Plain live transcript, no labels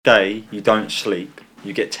day you don't sleep,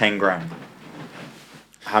 you get 10 grand.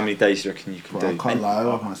 How many days do you reckon you can do? I can't lie, I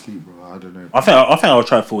love my sleep, bro. I don't know. I think I'll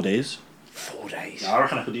try 4 days. 4 days. Yeah, I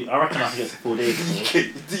reckon I can get to 4 days.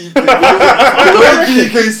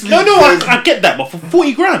 No, I get that, but for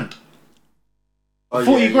 40 grand.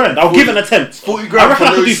 40 grand. I'll give an attempt. 40 grand. I reckon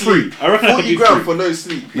for I could no do sleep. 3. I reckon I could 40 do grand 3. for no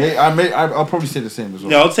sleep. Yeah. I'll probably say the same as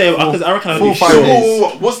well. Yeah, I'd say because I reckon I could do 4, 5 sure.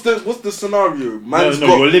 days. What's the scenario? Man's No,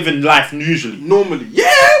 got you're living life usually. normally. Yeah,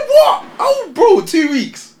 what? Oh, bro, 2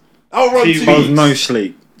 weeks. I'll run 2 weeks. No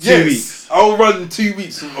sleep. 2 weeks. I'll run 2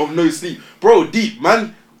 weeks of no sleep, bro. Deep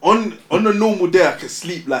man. On a normal day, I can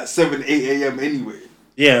sleep like 7, 8 a.m. anyway.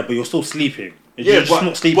 Yeah, but you're still sleeping. Yeah, You're just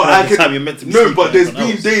not sleeping but at the time you're meant to be sleeping. No, but there's everyone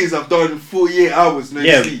been else. days I've done 48 hours no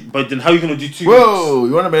sleep. Yeah, but then how are you gonna do 2 Whoa,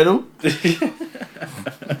 you want a medal?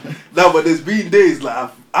 No, but there's been days like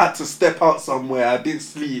I've had to step out somewhere, I didn't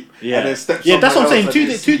sleep, Yeah, and then step yeah, that's what I'm saying.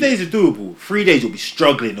 somewhere else, I 2 didn't days sleep. is doable. 3 days you'll be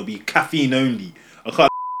struggling. It'll be caffeine only. I can't.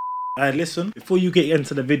 Alright, listen. Before you get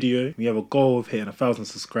into the video, we have a goal of hitting 1,000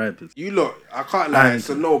 subscribers. You look, I can't lie, And it's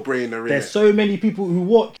a no-brainer. There's so many people who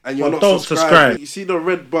watch and you're but not don't subscribe. You see the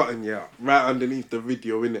red button, yeah, right underneath the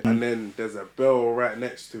video, innit? And then there's a bell right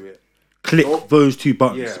next to it. Click those 2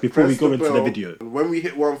 buttons Yeah, before we press go the into the bell, video. and when we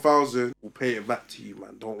hit 1,000, we'll pay it back to you,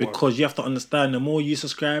 man. Don't worry. Because you have to understand, the more you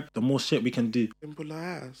subscribe, the more shit we can do. Simple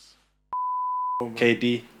as.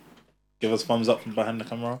 KD, give us thumbs up from behind the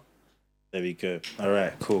camera. There we go.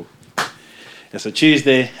 Alright, cool. It's a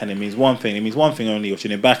Tuesday, and it means one thing. It means one thing only. You're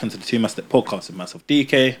tuning back into the 2MANSTEP podcast with myself,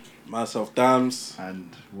 DK. Myself, Dams.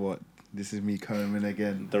 And what? This is me coming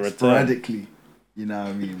again. The return. Sporadically. You know what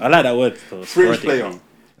I mean? I like that word. Though, Fringe sporadically. player.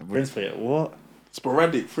 Fringe player. What?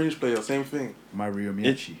 Sporadic, fringe player, same thing. Mario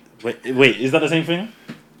Miyachi. Wait, is that the same thing?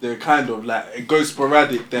 They're kind of like, it goes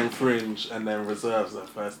sporadic, then fringe, and then reserves at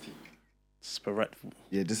first team. Sporadic.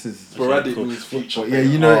 Yeah, this is... Sporadic cool. means future. Yeah,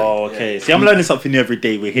 you know... Oh, okay. See, I'm learning something new every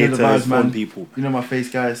day. We're here You know to the vibes, inform man. people. You know my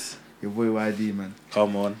face, guys? Your boy YD, man.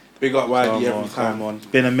 Come on. Big up YD Come every on, time. come on. It's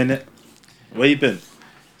been a minute. Where you been?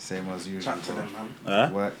 Same as usual. Chat to bro. them, man. Huh?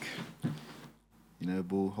 Work. You know,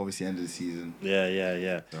 ball. Obviously, end of the season.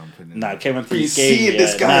 Yeah. So I'm putting in Nah, I came into But you his game. see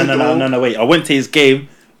this guy, No. Wait, I went to his game,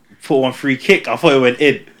 put one free kick. I thought it went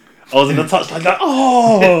in. I was in the touchline like,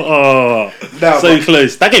 oh, Nah, so but-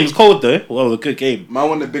 close. That game was cold though. Well, it was a good game. Man, I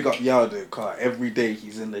want to big up Yao though, cause every day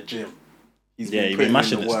he's in the gym. He's Yeah, been he putting been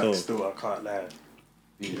mashing in the it work still. I can't lie.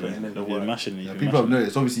 He's putting in the You've been work. mashing it. Yeah, You've been people have mashing it.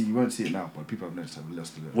 noticed. Obviously, you won't see it now, but people have noticed I've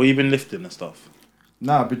lost a little. What you been lifting and stuff?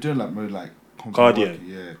 Nah, I've been doing like more like... Cardio? Work,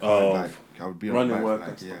 yeah. Oh. Like, I would be on Running the bike work for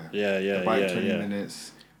like, and yeah. Yeah, The bike 20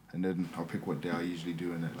 minutes, and then I'll pick what day I usually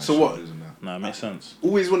do in it. Like So what? shoulders and that. Nah, it makes sense.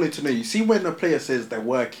 Always wanted to know. You see, when a player says they're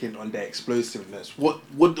working on their explosiveness, what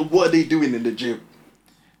are they doing in the gym?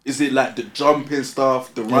 Is it like the jumping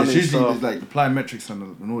stuff, the Yeah, running it's usually stuff? it's like the plyometrics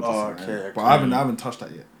and all this. Oh, right? okay, But okay. I haven't touched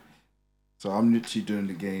that yet. So I'm literally doing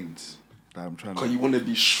the gains that I'm trying Cause to. you want to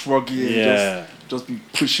be shrugging, Yeah. just be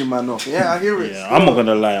pushing man off. Yeah, I hear it. Yeah, I'm not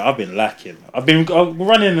gonna lie. I've been lacking. I've been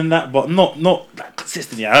running and that, but not like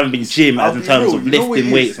consistently. I haven't been gym I'll as in be terms real, of you know what it lifting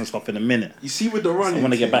is? weights and stuff in a minute. You see with the running, I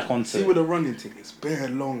wanna get thing- back onto See it. with the running thing, it's bare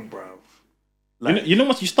long, bro. You know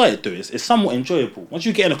what you started doing? It's somewhat enjoyable. Once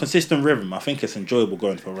you get in a consistent rhythm, I think it's enjoyable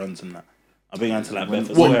going for runs and that. I've been going to like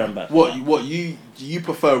Bedford Square and back. What you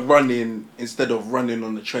prefer running instead of running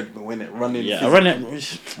on the treadmill, innit? Running. Yeah, I run it.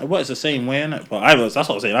 It works the same way, innit? But that's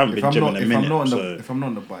what I'm saying. I haven't If been I'm gym not, in a if I'm minute. not on the, So. if I'm not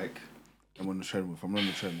on the bike, I'm on the treadmill. If I'm not on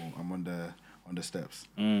the treadmill, I'm on the steps.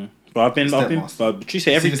 But I've been. Stepmaster. But you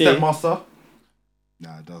say every See day. the Stepmaster?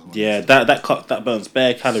 Nah, it doesn't. Yeah, that burns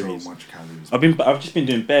bare calories. So much calories. I've just been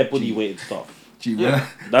doing bare body weighted stuff. Gee, Yeah.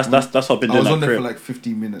 That's what I've been I doing. was at on there crib. for like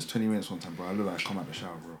 15 minutes, 20 minutes one time, bro. I look like I come out the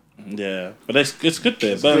shower, bro. Yeah, but it's good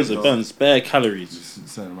there. It's It good, burns bare calories. It's a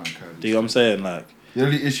certain amount of calories. Do you know what I'm saying? Like, The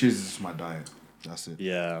only issue is just my diet. That's it.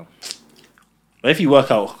 yeah. But if you work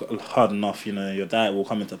out hard enough, you know, your diet will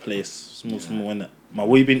come into place. Small, innit?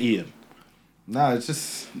 What you been eating? Nah, it's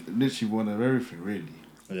just literally one of everything, really.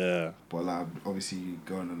 Yeah. But like, obviously,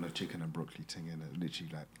 going on the chicken and broccoli thing, and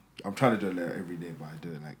literally like, I'm trying to do it like every day, but I do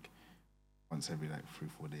it like once every like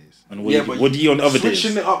 3-4 days. And what do you eat on the other days?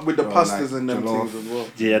 Switching it up with the Bro, pastas like and them jollof. things as well.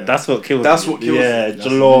 Yeah, that's what kills. That's me. what kills Yeah, me. That's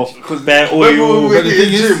jollof, Because bare when we oil. were But the in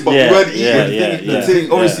thing the is- gym, but Yeah, we weren't eating. yeah. The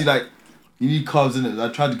thing, obviously, Yeah. like you need carbs in it. I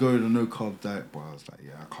tried to go with a no carb diet, but I was like,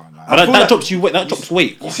 yeah, I can't lie. But I feel that like- drops you weight. That drops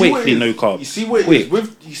weight You see what quickly. it No is? carbs. You see what it Quick. is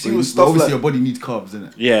with you see But with stuff obviously, like your body needs carbs in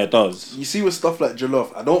it. Yeah, it does. you see with stuff like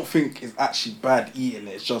jollof. I don't think it's actually bad eating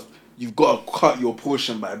it. It's just you've got to cut your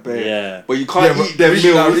portion by bare. Yeah. But you can't Yeah, eat them but-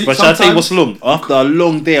 meals. But shall I tell you what's long? After a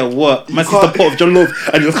long day at work, my sister can't- pot of jollof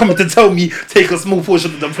and you're coming to tell me take a small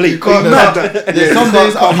portion of the plate. You can't No, cut that. Yeah, some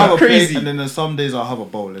days I'll have a Crazy. plate, and then there's some days I'll have a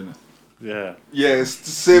bowl, innit? Yeah. Yeah, it's the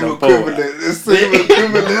same No, bowl. equivalent. It's the same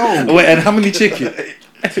equivalent. Wait, and how many chicken?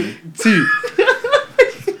 2.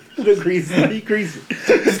 Look greasy. He greasy.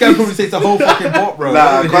 This guy probably takes the whole fucking pot, bro. Nah,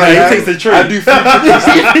 I Nah, can't he lie. takes the tray. I do free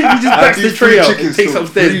chicken. He just backs do the tray free out, chicken takes still.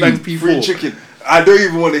 upstairs, Free- bangs P4. Free chicken. I don't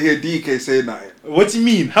even want to hear DK say that. What do you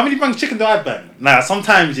mean? How many bangs chicken do I bang? Nah,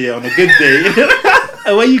 sometimes, yeah, on a good day.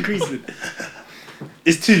 Why are you greasing?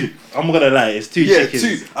 It's 2. I'm not gonna lie, it's 2 Yeah, chickens.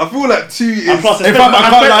 2. I feel like 2 is. And plus, If I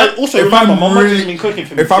can't lie, also if remember, I'm my mum's really- been cooking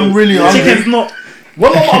for me. if I'm really chicken's hungry- not.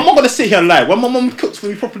 When I'm not gonna sit here and lie. When my mum cooks for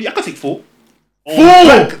me properly, I can take 4. 4?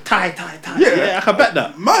 Tie. Yeah. Yeah, I can bet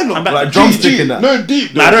that. Mine not. I bet Like that. drumstick in that. No,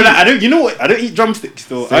 deep. Nah, I don't. You know what? I don't eat drumsticks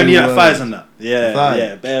though. I Same only eat like word. thighs and that. Yeah, Thigh.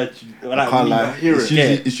 yeah. Bare, I like can't wing. lie. hear It's it. usually,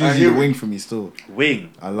 Yeah. it's I usually hear the it. wing for me still. Wing.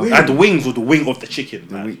 I love Wing. Like the wings or the wing of the chicken.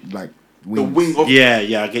 the man. wing, like The wings. wing of.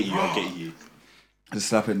 Yeah, I get you. Just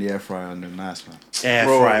slap it in the air fryer and then nice, man. Air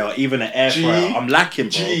Bro. fryer, or even an air G. fryer. I'm lacking,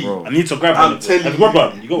 bro. G. Bro. I need to grab I'm one. telling Have you. you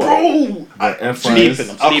got one? You got one? Bro, But air I'm fryers.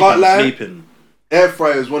 sleeping. I can't lie. I'm sleeping. air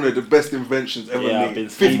fryer is one of the best inventions ever Yeah, I've been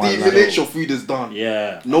made. sleeping. 15 My life. minutes, your food is done.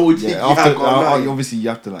 Yeah. No, you Yeah, have after gone obviously you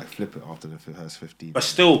have to like flip it after the first 15. But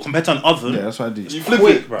still, compared to an oven, Yeah, that's what I do. You flip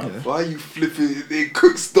quick, it, bro. Yeah. Why are you flipping it? It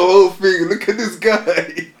cooks the whole thing. Look at this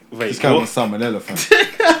guy. Wait, This guy what? was salmonella, fam.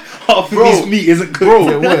 Half of Bro. his meat isn't cooked. Bro.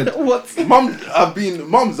 Yeah, word. What?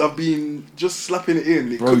 Mums, I've been just slapping it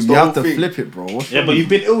in. It Bro, cooks you the whole have to thing. flip it, bro. What's Yeah, wrong but with you've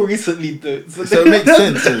been ill recently, though. you? So it makes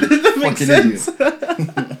sense. That makes Fucking sense.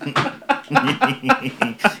 idiot.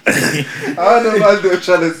 I don't know why they're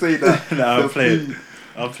trying to say that. Nah, I'm The playing. food.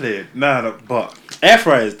 I'm playing. Nah, but air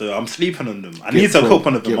fryers though, I'm sleeping on them. I need to Bro, cook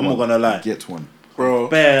one of them. get I'm not one. gonna lie. Get one. Bro.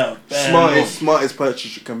 Bare Smartest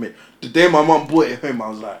purchase you can make. The day my mum brought it home, I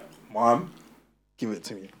was like, Mom, give it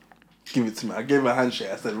to me. Give it to me. I gave her a handshake.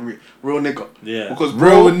 I said, real nigga. Yeah. Because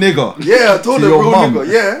bro, Real nigga. yeah, I told To her your real mum.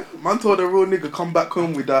 nigga. Yeah, man told her real nigga come back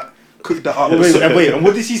home with that, cook that up. Wait, and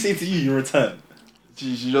what did she say to you in return?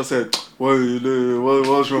 She just said, what's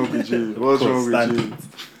wrong with you? What's wrong with you?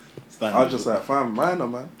 I was just like, fam, minor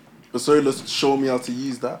man. The let's show me how to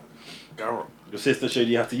use that. Garrett. Your sister showed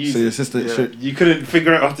you how to use So your it. sister Yeah. should. You couldn't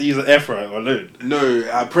figure out how to use an air fryer alone. No,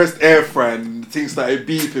 I pressed air fry and the thing started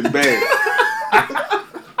beeping bad.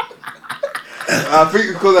 I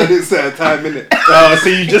think because I didn't set a time in it. Oh, so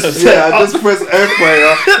you just Yeah, I just pressed air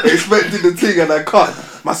fryer, expecting the thing, and I cut.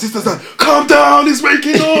 My sister's like, calm down, it's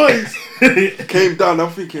making noise. Came down, I'm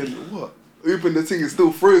thinking, what? Open the thing, it's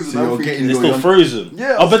still frozen. So I'm you're thinking, getting It's You're still frozen.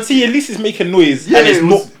 Yeah. Oh, but see, at least it's making noise Yeah, and it's it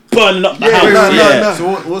not was- burning up the Yeah, house. no, yeah. no.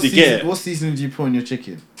 So what You get it. what seasoning do you put on your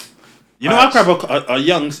chicken? You know, I grab a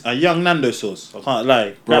young Nando sauce. I can't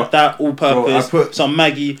lie. Bro, Grab that all purpose. bro, I put- some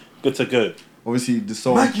Maggie. Good to go. Obviously the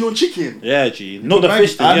salt. Maggie on chicken. Yeah, G. Not the Maggie-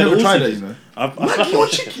 fish thing. I've yeah, never the tried all that, seasons. you know. I Maggie slap it on on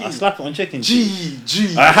chicken? chicken. I slap it on chicken.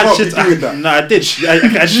 G. I had can't shit. be doing that. No, I did.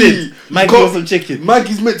 I G, did. Maggie got- on some chicken.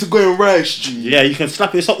 Maggie's meant to go in rice, G. Yeah, you can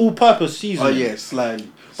slap it. It's an all-purpose seasoning. Oh yeah,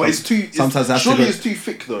 slightly. But it's too. Sometimes I have to surely go- it's too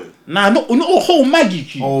thick though. Nah, not a whole Maggie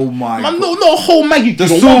cube. Oh my Man, god. not a whole Maggie The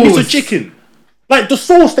cube. One piece of sauce. chicken. Like the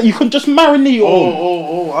sauce that you can just marinate on.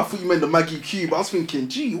 Oh! I thought you meant the Maggie cube. I was thinking,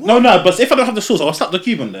 gee, what? No, but if I don't have the sauce, I'll slap the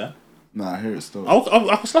cube on there. Nah, I hear it still.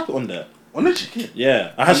 I can slap it on there. On the chicken.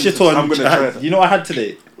 Yeah, I had I'm shit gonna on. try that. You know what I had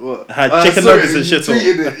today? What? I had Ah, chicken sorry, nuggets and you shit on.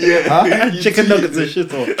 tweeted it, yeah. Huh? I had You chicken tweeted nuggets it. and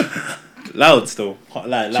shit on. Loud still. Can't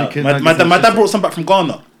lie, loud. Chicken My nuggets and dad shit brought on. some back from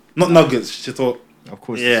Ghana. Not nuggets, shit on. Of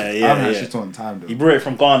course. Yeah, I haven't had yeah. shit on time though. He brought it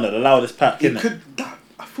from Ghana, the loudest pack, It innit? could.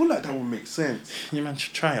 I feel like that would make sense. You man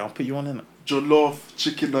should try it, I'll put you on in it. Jollof,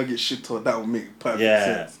 chicken nugget, shit on. That would make perfect Yeah,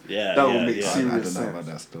 sense. yeah, That yeah, would make yeah. I serious don't know sense. about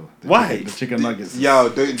that still. Why? The chicken nuggets. Yo,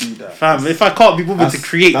 don't do that. Fam, if I can't be bothered to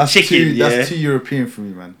create that's chicken, too, yeah. That's too European for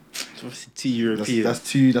me, man. It's too European.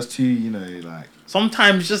 That's too. You know, like.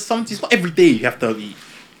 Sometimes it's not every day you have to eat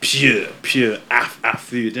pure af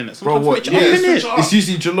food, innit? Bro, Sometimes what? switch Yeah, up, it's innit? switch up. It's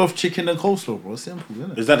usually jollof, chicken, and coleslaw, bro. Simple,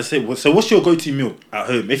 isn't it? Is that the same? So what's your go-to meal at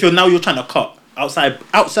home? If you're trying to cut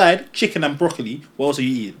outside chicken and broccoli, what else are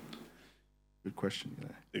you eating? Good question. You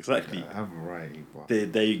know. Exactly. I have variety, but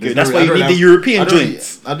There you go. there's That's no- why I you don't need have- the European I don't-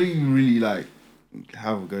 joints. I don't even really like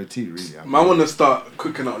have a go-to really. Man, want to start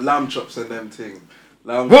cooking up lamb chops and them thing.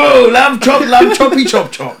 Lamb Whoa, lamb choppy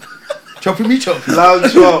chop. Choppy me chop. lamb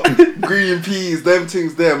chop, green peas, them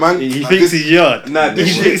things there, man. He Nah, thinks this- he's yard. Nah, he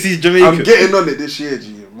this thinks shit. he's Jamaican. I'm getting on it this year,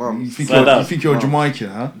 G. Mum. Slide You think you're Mom. Jamaican,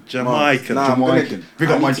 huh? Jamaican. Nah, I'm gonna Jamaican. get- Big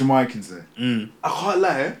I up my need to- Jamaicans there. I can't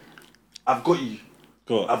lie. I've got you.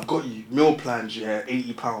 Go on. I've got you. Meal plans, yeah,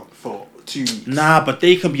 £80 for 2 weeks. Nah, but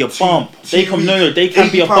they can be a bump. They can be a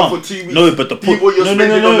 £80 bump. for 2 weeks. No, but the Think what you're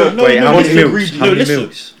no. Wait, how many meals? ingredient. How many listen.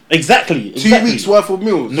 meals? Exactly. 2 weeks worth of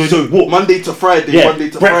meals. No, so what? Monday to Friday. Yeah, Monday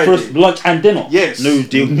to breakfast, Friday. lunch, and dinner. Yes. No,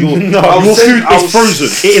 your I'll send- food I'll is frozen.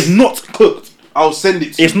 It is not cooked. I'll send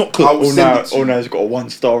it to you. It's not cooked. I'll send it to you. now it's got a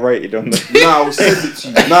 1-star rated on the. Nah, I'll send it to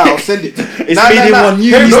you. Nah, I'll send it to you. It's made in one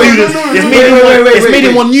uni student. It's made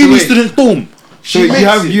in one uni student dorm. So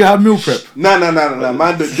you have meal prep. Nah. Man,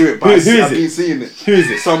 don't do it. But Who is I've it? been seeing it. Who is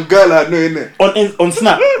it? Some girl I know, innit? On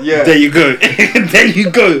Snap. Yeah. There you go. There you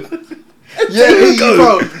go. Yeah, There you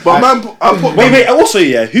go. But man, I put Wait. Also,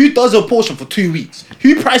 yeah, who does a portion for 2 weeks?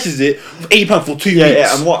 Who prices it for £80 for 2 weeks?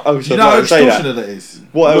 Yeah, and what else? You know how extortionate that is.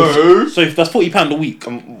 What else? No. So if that's £40 a week.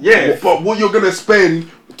 Yeah, but what you're gonna spend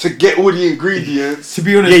to get all the ingredients? To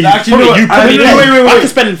be honest, Yeah, you actually, probably- you probably wait. I could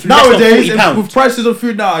spend less than Nowadays, £40. with prices of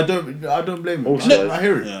food now, I don't blame you. Also, I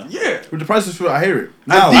hear it. Yeah. Yeah. With the prices of food, I hear it.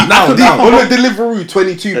 Now, on a Deliveroo,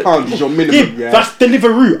 £22 is your minimum. Yeah, Yeah. that's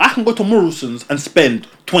Deliveroo. I can go to Morrison's and spend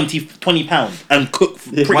 £20 and cook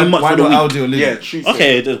pretty much Why for the not week. Aldi or Lidl? Yeah, true.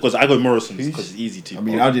 Okay, because I go Morrison's because it's easy to. I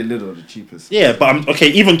mean, Aldi and Lidl are the cheapest. Yeah, but I'm okay.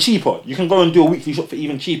 Even cheaper. You can go and do a weekly shop for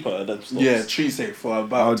even cheaper than stores. Yeah, true. Say for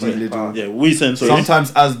about Aldi, £20. Lidl. Yeah, we saying so.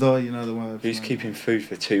 Sometimes Asda, you know the one. Who's keeping food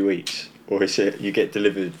for 2 weeks, or is it you get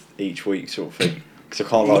delivered each week sort of thing? Because I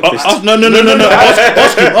can't like this. No. Ask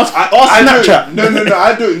Snapchat. No,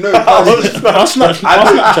 I don't know. Ask Snapchat.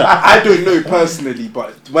 I don't know personally,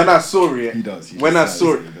 but when I saw it, He does. when I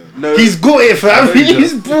saw it, no. He's got it, fam. He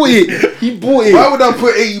He's bought it. He bought it. Why would I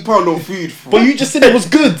put £80 on food for? But you just said it was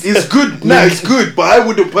good. It's good. Nah, it's good. But I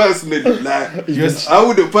wouldn't personally like. Yes. I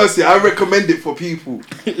wouldn't personally. I recommend it for people.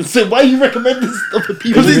 So why you recommend this stuff to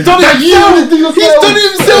people? Because he's done it himself. He's done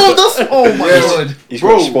it himself. That's oh my god. He's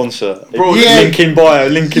Bro. got a sponsor. Bro, Yeah. Link in bio.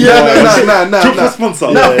 Link in bio. Nah. Drop a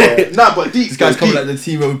sponsor. Nah, but deep. This guy's coming deep, like the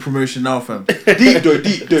T-Road promotion now, fam. deep though.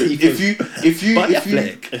 If you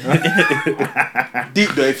deep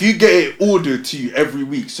though, if you get it ordered to you every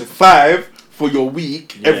week, so 5 for your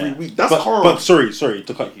week every week, that's calm. But sorry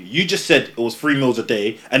to cut you. You just said it was 3 meals a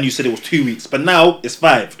day, and you said it was 2 weeks, but now it's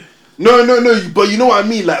 5. No, but you know what I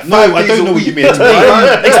mean, like 5 No, I days don't know a what week. you mean.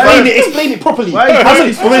 Why? Explain it properly. Why are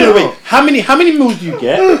you Wait. How many meals do you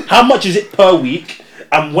get? How much is it per week?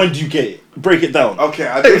 And when do you get it? Break it down. Okay,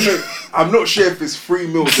 I don't know. I'm not sure if it's 3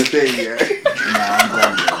 meals a day. Yeah,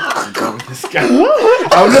 I'm with this guy.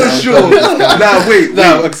 I'm not sure. Nah, wait.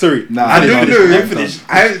 Sorry. Nah, I don't know. Finish.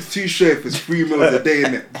 I ain't too sure if it's 3 meals a day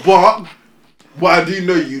in it, but what I do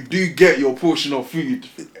know, you do get your portion of food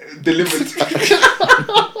delivered. See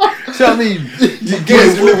what I mean? You get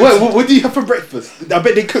it delivered. What do you have for breakfast? I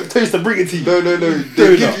bet they cook toast and bring it to you. No.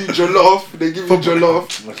 They give you jollof. They give you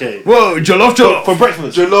jollof. Okay. Whoa, jollof For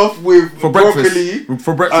breakfast. Jollof with for broccoli breakfast.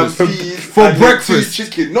 For breakfast. and peas. For and then breakfast. 2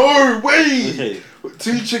 chicken. No, wait. Okay.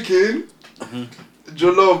 2 chicken,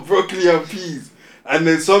 jollof, broccoli and peas. And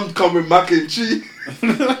then some come with mac and cheese.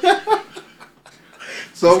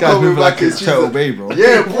 Some This guy's come with moving like mac and it's cheese. Turtle Bay, bro.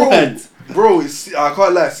 Yeah, bro. What? Bro, it's, I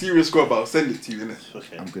can't lie, serious crap, I'll send it to you, innit?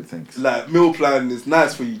 Okay. I'm good, thanks. Like, meal plan is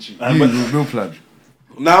nice for you, G. Meal plan.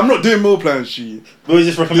 Nah, I'm not doing meal plans, G. We're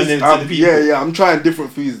just recommending it to the people. Yeah, I'm trying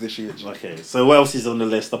different foods this year, G. Okay, so what else is on the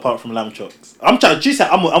list apart from lamb chops? I'm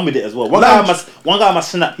with it as well. One Lamb guy on my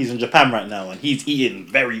snap, he's in Japan right now and he's eating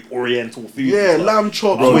very oriental food. Yeah, and stuff. lamb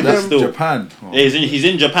chops Bro, with that's them. still- Japan. Oh. Yeah, he's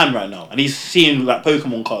in Japan right now and he's seeing like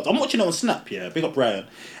Pokemon cards. I'm watching it on Snap, yeah, big up Ryan.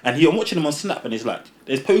 And I'm watching him on Snap and he's like,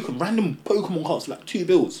 there's random Pokemon cards for like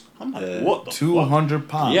 £2. I'm like, what the fuck?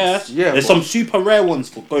 £200. Yeah, Yeah, there's but- some super rare ones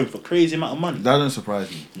for going for crazy amount of money. That doesn't surprise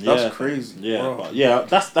me. That's Yeah. crazy, Yeah, bro. but yeah,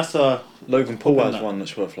 that's a Logan Paul has that. one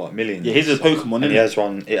that's worth like millions. yeah. Here's a Pokemon, And innit? he has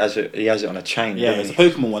one. He has it on a chain. Yeah, doesn't it's a he?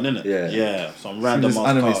 Pokemon one, innit? Yeah. Yeah, some See random this ass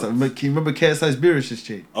anime cards. stuff. Can you remember KSI's Beerish's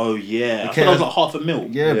cheap? Oh yeah, I Okay, thought that was like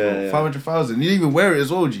 $500,000. Yeah, bro. Yeah. 500,000. You didn't even wear it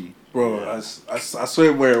as well, G. Bro, I saw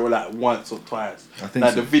him wear it like once or twice. I think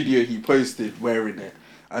like so. the video he posted wearing it.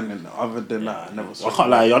 And then other than that, I never saw I can't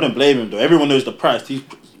lie, I don't blame him though. Everyone knows the price.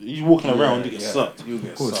 He's walking around, you get sucked. You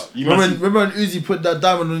get Of course. sucked. You must- Remember when Uzi put that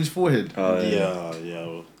diamond on his forehead? Yeah.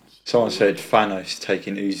 Someone said Thanos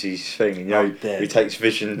taking Uzi's thing, and I'm dead. he takes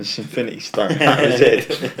Vision's Infinity Stone out of his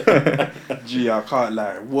head. Gee, I can't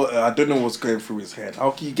lie. I don't know what's going through his head.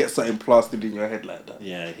 How can you get something plastered in your head like that?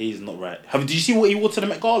 Yeah, he's not right. Did you see what he wore to the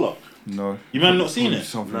Met Gala? No. You might have not seen it.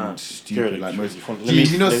 Something Nah. stupid like most. Let Gee,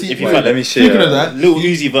 you know, see, if you wait, find Let me see. speaking of that, Little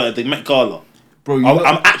Uzi verted the Met Gala. bro, you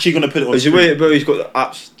I'm actually gonna put it on. Is he screen. wearing? But he's got the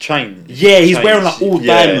ups chain. Yeah, he's chains. wearing like all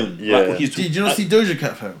Yeah, diamond. Yeah. Like, he's did you not see Doja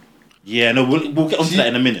Cat, fam? Yeah, no, we'll get onto that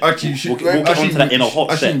in a minute. Actually, you should, we'll get onto that in a hot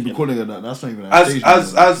I set. shouldn't be calling her that. That's not even an As occasion.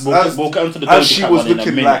 We'll get onto the as Doja she Cat was one in a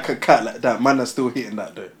looking minute. like a cat like that, man are still hitting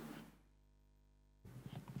that though.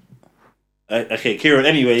 Okay, Kieran.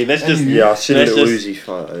 Anyway, let's just Yeah, I've seen a let's little just- Uzi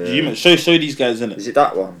fight. You show these guys in it. Is it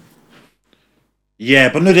that one? Yeah,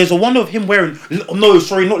 but no, there's a one of him wearing. No,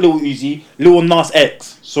 sorry, not Lil Uzi, Lil Nas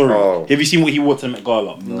X. Sorry, Oh. have you seen what he wore to the Met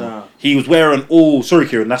Gala? Nah. He was wearing all. Sorry,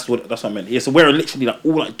 Kieran, that's what I meant. He's wearing literally like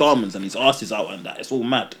all like diamonds and his ass is out and that. It's all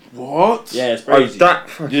mad. What? Yeah, it's Oh, crazy. that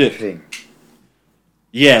fucking Yeah. thing.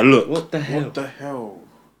 Yeah, look, What the hell? What the hell?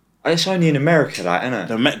 It's only in America, like, isn't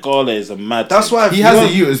the it? Met Gala is a mad. That's thing. why He has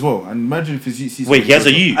a U as well. And imagine if he's Wait, he has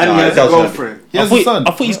a U. And Nah, he it has a doesn't. girlfriend. He has I a thought, son.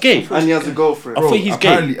 I thought he's gay. And he has a girlfriend. I thought he's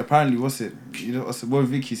gay. Apparently, what's it? You know, what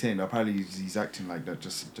Vicky's saying? Apparently, he's acting like that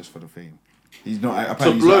just for the fame. He's not. To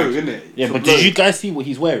Apparently, he's blow, not acting- innit? Yeah, To but blow. did you guys see what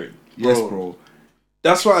he's wearing? Yes, Bro. bro.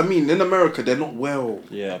 That's what I mean. In America, they're not well.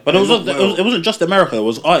 Yeah, but They're not it wasn't just America. It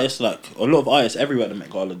was artists like a lot of artists everywhere at the Met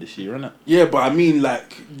Gala this year, isn't it? Yeah, but I mean,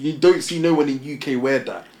 like, you don't see no one in UK wear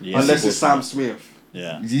that. Yeah, unless of it's course Sam not. Smith.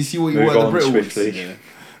 Yeah. Do you see what you Move wore at the on Brit Awards? swiftly.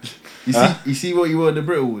 You see what you wore at the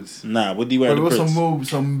Brit Awards? Nah, what do you wear? But at there the was Brits?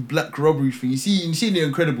 some black robbery thing. You see in the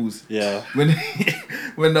Incredibles Yeah. when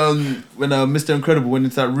when Mr. Incredible went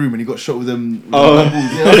into that room and he got shot with them. Oh.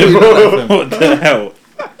 Yeah, that's what he done, like, What the hell?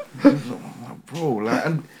 fam. Bro, like,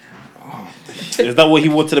 and Is that what he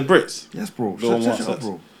wore to the Brits? yes, bro. Go on, Shut what's up, that?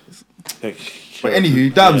 bro. But But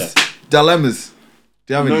anywho, Dams, dilemmas.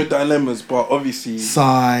 Do you have No any? dilemmas, but obviously,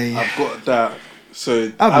 Sigh. I've got that.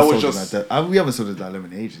 So I I haven't was sold just. that. We haven't sold a dilemma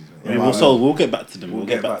in ages. I mean, we'll get back to them. We'll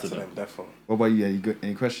get back to them. definitely. What about you? You got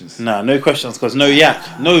any questions? Nah, no questions because no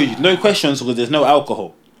yak. No questions because there's no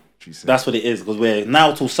alcohol. She said. That's what it is because we're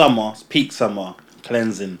now till summer, peak summer,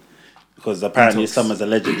 cleansing. Because apparently Detox. summer's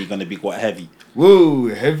allegedly going to be quite heavy. Whoa,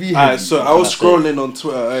 heavy. Alright, so I was Can I say- scrolling on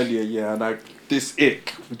Twitter earlier, yeah, and this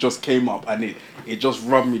ick just came up, and it just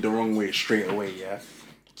rubbed me the wrong way straight away, yeah.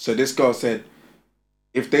 So this girl said,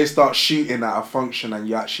 if they start shooting at a function and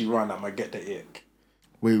you actually run, I'ma get the ick.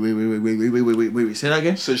 Wait. Say that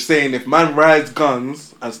again. So she's saying if man rides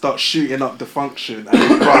guns and start shooting up the function and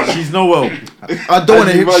you run, She's no well. I don't want to And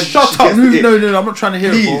you hear. run, Shut she up. gets Move. it. No. I'm not trying to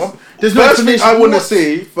hear please. it, bro. There's no First thing explanation. I want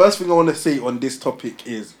to What? say on this topic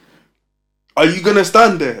is, are you gonna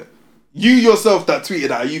stand there? You yourself that tweeted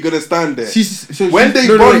that, are you gonna stand there? When they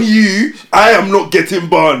bun you, I am not getting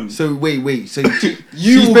bun. So wait. So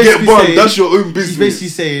You will get bun. That's your own She's basically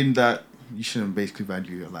business. saying that you shouldn't basically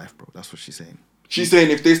value your life, bro. That's what she's saying. She's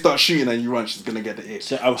saying if they start shooting and you run, she's gonna get the ick.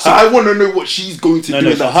 So, So I want to know what she's going to do. No.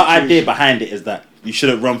 in So that her idea situation. behind it is that you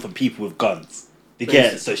shouldn't run from people with guns. You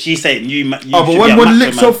get it? So she's saying you Oh, should but be a when macho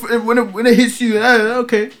licks man. off, when it hits you,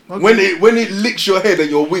 okay. When it licks your head and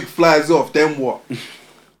your wig flies off, then what?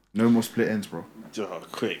 No more split ends, bro. Oh,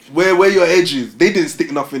 quick. Where your edges? They didn't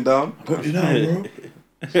stick nothing down. Got you now, bro.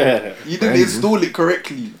 You didn't install it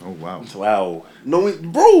correctly. Oh wow. Wow. No,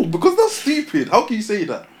 bro, because that's stupid. How can you say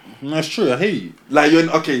that? No, it's true. I hear you, Like you're in,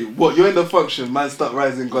 you're in the function, man. Start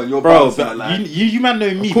rising gun. You're bro. bouncing But like you man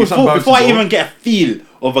know me. course I'm Before I bouncing, bro. even get a feel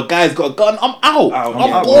of a guy's got a gun, I'm out. out. I'm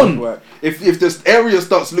yeah, gone. bro. If this area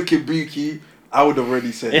starts looking booky, I would have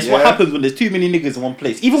already said. It's yeah. what happens when there's too many niggas in one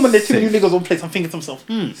place. Even when there's too many Safe. niggas in one place, I'm thinking to myself,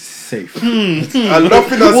 Safe. And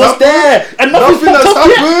nothing has what's happened. there? And nothing's Nothing has popped up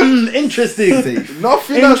yet. happened. Interesting. Safe.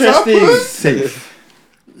 Nothing has Interesting. happened. Safe.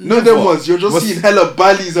 No, them ones. You're just seeing hella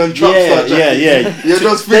ballys and trap star jackets. Yeah. You're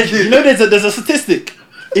just There's- thinking. You know, there's a statistic.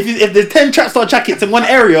 If there's 10 trap star jackets in one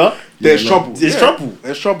area, There's trouble. There's trouble.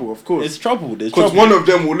 There's trouble, of course. There's trouble. There's Because trouble. one of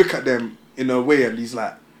them will look at them in a way and he's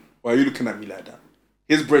like, why are you looking at me like that?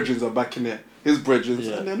 His brethren are back in there. His brethren.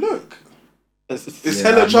 Yeah. And then look. It's Yeah,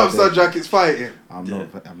 hella I'm trap not star there. jackets fighting. I'm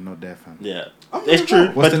not there, fam. Yeah, I'm it's not true.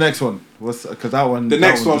 wrong. What's But the next one? Because that one. The that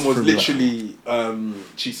next one just was threw me off. literally,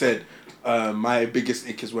 she said, my biggest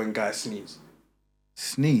ick is when guys sneeze.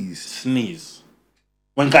 Sneeze. sneeze.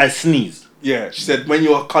 When guys sneeze, Yeah, she said, when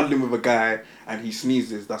you're cuddling with a guy and he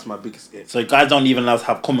sneezes, that's my biggest ick. so guys don't even allowed to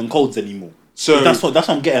have common codes anymore. So that's what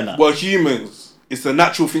I'm getting at. Well, humans, it's a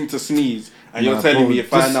natural thing to sneeze. And you're Nah, telling bro, me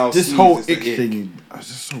if I now this sneeze, whole it's an ick thing, is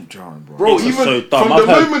just so jarring, bro. Bro, It's even so dumb. from I've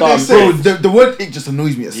the heard moment dumb. they say... Bro, the word ick just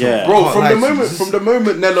annoys me. At Yeah. Bro, Can't from lie the to you. moment, This from is- the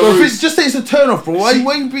moment Nella Bro, if Rose, it's just say it's a turn off, bro. Why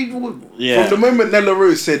you be? Yeah, from the moment Nella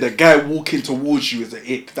Rose said a guy walking towards you is an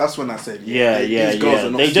ick, that's when I said, Yeah, these girls yeah.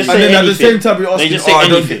 are not They just sneezing. And say then at the anything. same time, you're They asking, just say I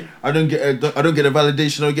don't anything. I don't get a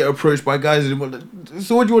validation. I don't get approached by guys anymore.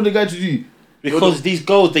 So what do you want the guy to do? because these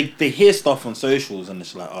girls they hear stuff on socials and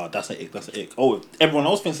it's like, oh, that's an ick, that's an ick. Oh, everyone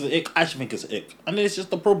else thinks it's an ick, I should think it's an ick, and then it's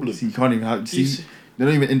just a problem. See, you can't even have. You See, see- they're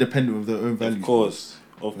not even independent of their own values. Of course,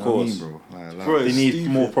 of You know what I course. mean, bro. Like, Bro, They it's need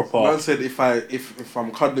stupid. more proper- Man said if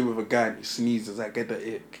I'm cuddling with a guy and he sneezes, I get the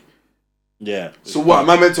ick. Yeah. So what?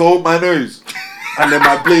 Am I meant to hold my nose? And then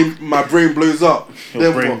my brain blows up. Your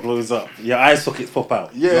Then brain what? blows up. Your eye sockets pop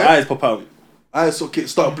out. Yeah. Your eyes pop out. eye socket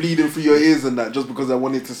start bleeding through your ears and that just because I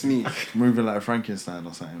wanted to sneeze. Moving like Frankenstein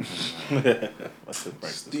or something.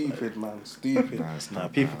 Stupid, man. Stupid. Nah, it's Nah,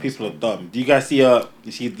 not. people are dumb. Do you guys see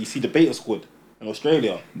you see the beta squad in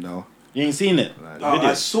Australia? No. You ain't seen it? Like, The video?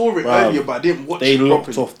 I saw it Bro, earlier, but I didn't watch They it locked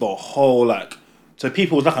properly. off the whole like. So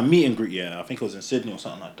people was like a meet and greet. Yeah, I think it was in Sydney or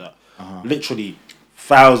something like that. Literally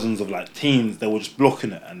thousands of like teams. They were just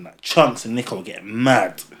blocking it, and like Chunks and Nico were getting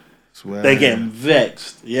mad. Swear. They're getting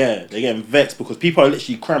vexed. Yeah, they're getting vexed because people are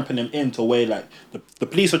literally cramping them into where like the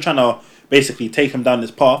police are trying to basically take them down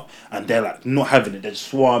this path, and they're like not having it. They're just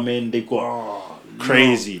swarming. They've got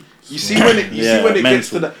crazy. You see when it gets to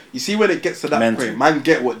mental. that. You see when it gets to that Mental. point, man.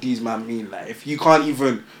 Get what these man mean. Like if you can't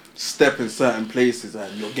even step in certain places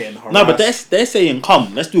and you're getting harassed. No, but they're saying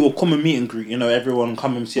come, let's do a common meet and greet. You know, everyone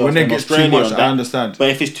come and see us When it in gets Australia. too much, and that. I understand. But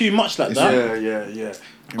if it's too much like that, yeah. makes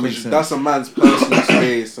Because sense. that's a man's personal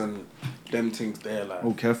space and them things there. Like,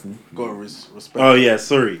 Oh, careful. gotta respect. oh yeah,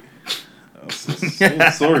 sorry.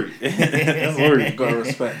 Sorry. Sorry. Gotta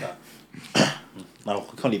respect that. No,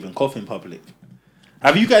 we can't even cough in public.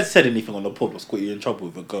 Have you guys said anything on the pod that's got you in trouble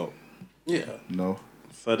with a girl? Yeah. No.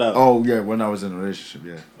 So that. Oh, yeah, when I was in a relationship,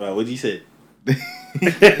 yeah. Right, what did you say?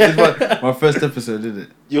 It's my first episode, did it?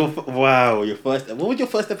 Your first. What was your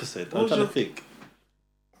first episode? I'm trying to think.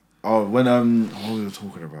 Oh, when what we were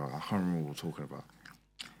talking about, I can't remember what we were talking about.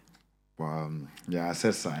 But yeah, I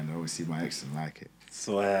said something. Obviously, my ex didn't like it.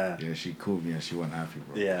 Swear. Yeah, she called me and she wasn't happy,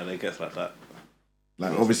 bro. Yeah, they gets like that.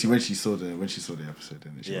 Like obviously, when she saw the episode,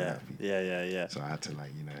 then she wasn't happy. Yeah. So I had to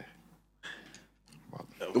like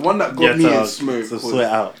The one that got me in smoke So was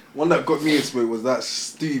sweat out. one that got me in smoke was that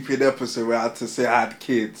stupid episode where I had to say I had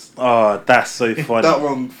kids. Oh, that's so funny. That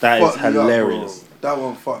one That is fucked me up, hilarious. bro. That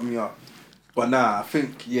one fucked me up. But nah, I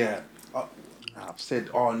think I've said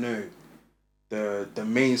no, the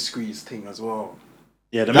main squeeze thing as well.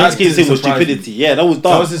 Yeah, the That main scheme thing was surprised me. stupidity. Yeah, that was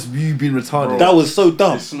dumb. that was just you being retarded. That was so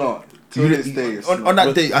dumb. It's not. You Till this didn't- day, it's on not.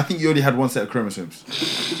 that day, I think you only had one set of chromosomes.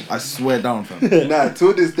 I swear down, fam. Nah,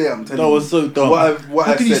 till this day, I'm telling That you. was so dumb. What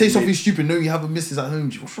How I can you said say made- something stupid? No, you have a missus at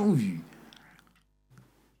home. What's wrong with you?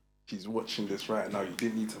 She's watching this right now. You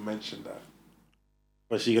didn't need to mention that.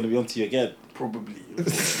 Was she gonna be on to you again? Probably.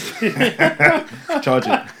 Charge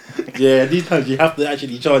it. Yeah, these times you have to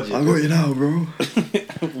actually charge it. I got you now, bro.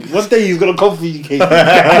 One day he's gonna come for you, Katie, and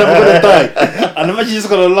I'm gonna die. And imagine he's just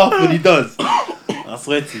gonna laugh when he does. I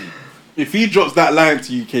swear to you. If he drops that line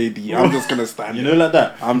to you, KD, I'm just gonna stand You there. know, like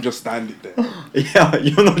that. I'm just standing there. Yeah,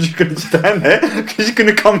 you're not just gonna stand there because you're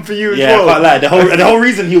gonna come for you as Yeah, well. but like the whole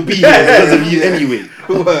reason he'll be here is because of you anyway.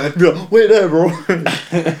 Word. Wait there, bro.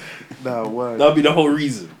 Nah, word. That'll be the whole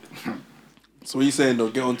reason. So what are you saying though?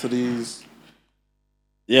 Get onto these.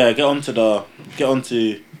 Yeah, get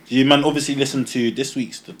onto. You man obviously listen to this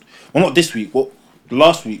week's. Well, not this week.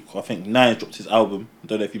 Last week I think Nine dropped his album. I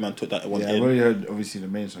don't know if you man took that one Yeah, in. I've already heard obviously the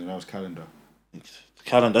main song. That was Calendar.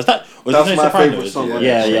 Calendar. Is that? Was That's that my Soprano, favourite is song, it? right?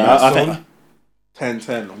 Yeah, So yeah. that I song- think.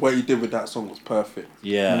 10-10. What you did with that song was perfect.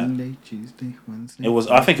 Yeah. Monday, Tuesday, Wednesday. It was.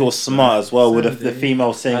 I think it was smart as well with the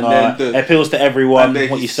female singer. And then Appeals to everyone. And then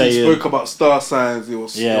What he you say? spoke about star signs. It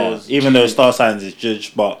was Even though Star Signs is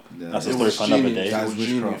judged, but Yeah. that's a It story was for another genius. day. It That's was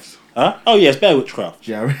witchcraft. genius. Huh? Oh yeah, it's bare witchcraft.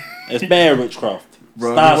 Yeah. It's bare witchcraft.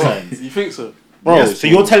 Bro, Star what? Signs. You think so? Bro, Yes, so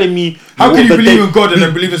bro. you're telling me How can you the believe day- in God and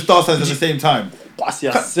then believe in star signs at the same time? What's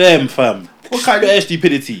your same, fam? What kind of- Bare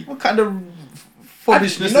stupidity. What kind of You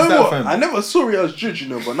fubbishness know is that, what? fam? I never saw it as judge,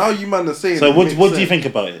 but now you man are saying. So it what makes do you sense. think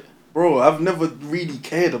about it? Bro, I've never really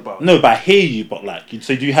cared about it. No, but I hear you. But like,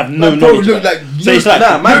 so do you have no Like, bro, knowledge? look, about it? like, So no- it's like,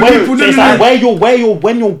 nah, man, when, people- so it's no, like no.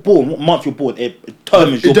 when you're born, what month you're born, it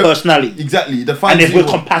determines your It de- personality. Exactly. It defines And if who we're you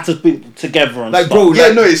are. compatible together and Like, stuff. bro, Yeah,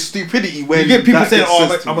 like- no, it's stupidity when You get people that saying, gets "Oh,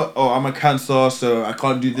 said to me. I'm a Cancer, so I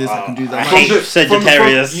can't do this, I can do that." I I'm hate like,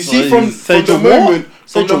 Sagittarius. You see, Or from Sag- the what? moment,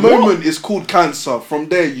 from the Sag- what? moment it's called cancer. From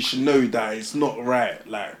there, you should know that it's not right.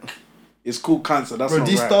 Like, it's called cancer. That's bro, not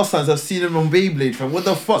these right. star signs, I've seen them on Beyblade, fam. What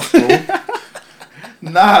the fuck, bro?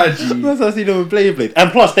 Nah, G. That's how I see them with Blade.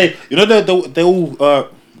 And plus, they all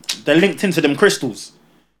they're linked into them crystals.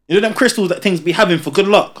 You know them crystals that things be having for good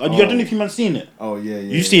luck. I don't know if you man seen it. Oh yeah,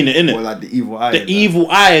 yeah. You've seen it, innit? Or like the evil eye. The and that. evil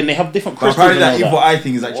eye, and they have different But crystals. apparently, and that all evil that. eye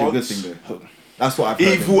thing is actually What? a good thing, though. That's what I've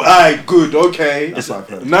heard. Evil eye, good, okay. That's what I've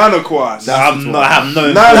heard. Nanakwas. That- I have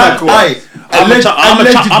no. Nanakwas. I'm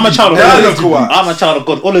a child of God. Allegedly. I'm a child of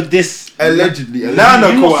God. All of this. Allegedly. Nana-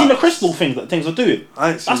 You've not Nanakwas. seen the crystal things that things are doing.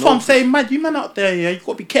 I ain't seen That's what I'm no- saying, man. You man out there, yeah, you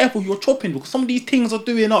got to be careful. You're chopping because some of these things are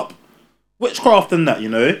doing up witchcraft and that, you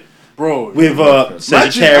know, Bro. with imagine,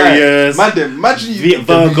 Sagittarius, man, then imagine you, You be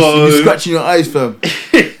Virgo. scratching your eyes, fam.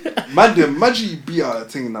 man, then imagine you beat out a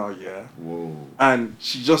thing now, yeah, Whoa. and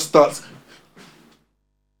she just starts.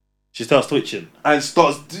 She starts twitching. and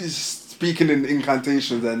starts speaking in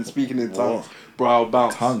incantations and speaking in tongues. Bro, I'll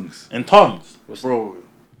bounce. Tongues. In tongues. Bro.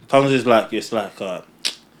 Tongues is like it's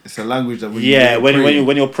It's a language that when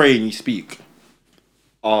when you're praying you speak.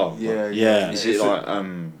 Oh, Yeah, Yeah. Is it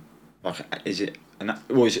is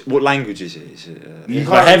it? What language is it? Is it? It's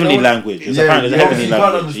a heavenly language. It's apparently a heavenly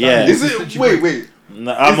language. Yeah. Is it? Wait.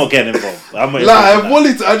 No, I'm not getting involved. I'm not.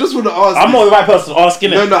 I just want to ask. I'm not the right person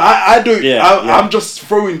asking it. No, I don't. Yeah, I'm just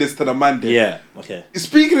throwing this to the man there. Yeah. Okay.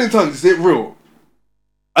 Speaking in tongues, is it real?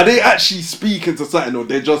 Are they actually speaking to something, or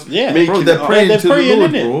they're just making bro, they're it up? praying They're to praying, the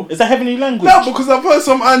Lord, innit? bro. It's a heavenly language. No, because I've heard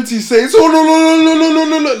some aunties say,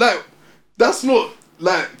 no, like, that's not,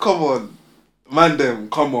 like, come on. Man them,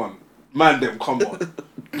 come on. Man them, come on.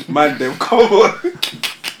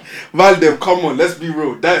 Man them, come on, let's be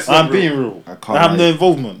real. That's not I'm being real. I I can't have lie. no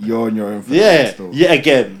involvement. You're on your own. Yeah,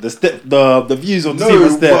 again, the views on the No,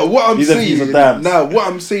 step. but what I'm These are views saying, of damns. what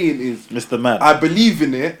I'm saying is, Mr. Man. I believe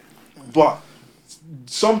in it, but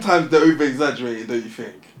sometimes they're over-exaggerated, don't you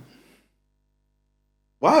think?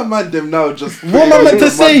 Why am I them now just... What am I meant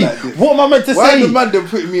to say? Like What am I meant to Why say? are the man them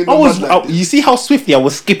putting me in the mud like this? You see how swiftly I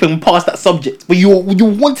was skipping past that subject, but you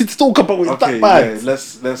wanted to talk about it. Okay, that bad. yeah,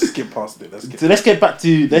 let's skip past it. So let's get back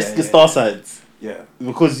to the star signs. Yeah.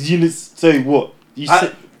 Because units. So what you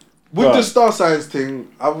said? With Right. the star signs thing,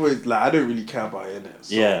 I've always I don't really care about it, innit?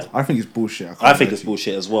 So, Yeah, I think it's bullshit. I think it's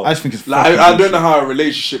bullshit as well. I just think it's Like, fucking I don't bullshit. know how a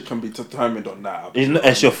relationship can be determined on that.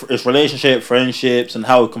 It's relationship, friendships, and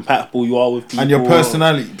how compatible you are with people And your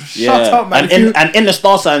personality. Yeah. Shut up, man. And in the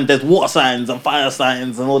star sign, there's water signs and fire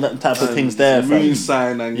signs and all that type of things there. Moon fam.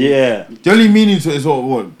 sign and Yeah, The only meaning to it is what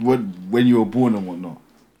when you were born and whatnot.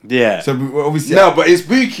 yeah. So obviously, No, but it's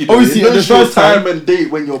booky. Though. Obviously, it knows the your first time- time and date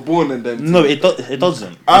when you're born and then. No, it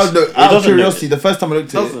doesn't. out of doesn't curiosity, the first time I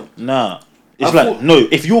looked at it, doesn't. Nah. It's I like thought- no.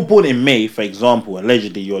 If you're born in May, for example,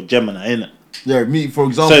 allegedly you're a Gemini, innit? yeah, me for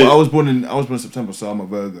example, So- I was born in September, so I'm a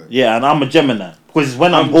Virgo. Yeah, and I'm a Gemini because it's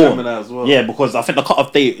when I'm I'm born. Gemini as well. Yeah, because I think the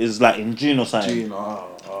cut-off date is like in June or something Gene,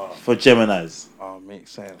 for Geminis.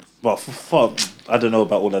 makes sense. But fuck, I don't know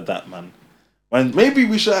about all of that, man. When Maybe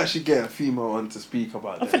we should actually get a female on to speak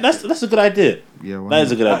about that. I think that's a good idea. Yeah, why That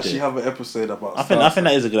is a not? good actually idea. have an episode about. I think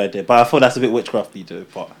that is a good idea, but I thought that's a bit witchcrafty though.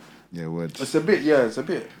 But Yeah, word. It's a bit. Yeah, it's a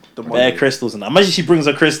bit. bare crystals and that. Imagine she brings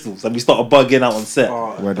her crystals and we start bugging out on set.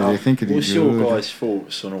 What do they think of What's these? your guys'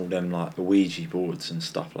 thoughts on all them like the Ouija boards and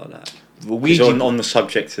stuff like that? Ouija on the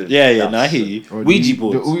subject of Yeah, no, I hear you. Oh, Ouija the-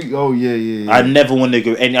 boards. oh yeah. I never want to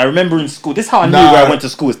go any. I remember in school. This is how I knew Nah. where I went to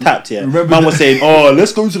school was tapped. Yeah, Remember man the- was saying, "Oh,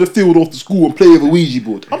 let's go to the field after school and play with a Ouija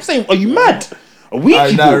board." I'm saying, "Are you mad? A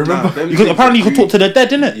Ouija Nah, board? remember- You could, apparently, you could talk to the dead,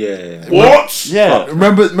 innit? yeah. What? Yeah.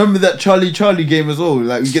 Remember that Charlie game as well?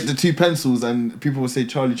 Like you get the two pencils and people will say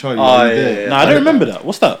Charlie. Oh, are you yeah, there? yeah. No, I don't remember that.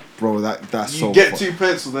 What's that? Bro, that's You so. get fuck- two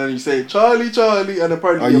pencils and you say Charlie, and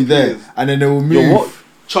apparently Are you there? appears. And then they will move. Yo, what?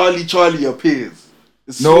 Charlie appears.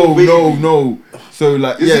 It's a No, small baby. no. So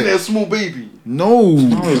like, Isn't yeah, it a small baby? no.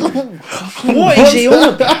 What is he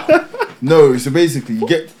on about? No, so basically you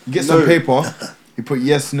get some No. paper, you put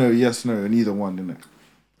yes, no, and either one, innit?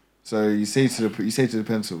 So you say to the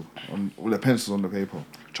pencil on all the pencils on the paper,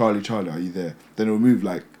 Charlie, are you there? Then it'll move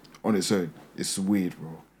like on its own. It's weird, bro.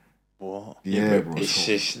 What? Yeah, bro. It's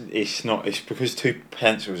just it's not. It's because two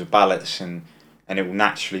pencils are ballots and it will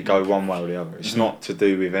naturally go one way or the other. It's not to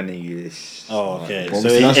do with any of this. Oh, okay. Well, So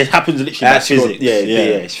obviously it happens literally by physics.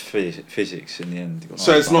 It's physics in the end.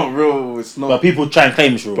 So it's not real. It's not. But people try and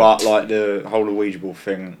claim it's real. But like the whole Ouija board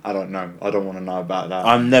thing, I don't know. I don't want to know about that.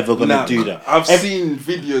 I'm never gonna Nah, do that. I've seen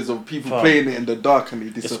videos of people Fuck. playing it in the dark and they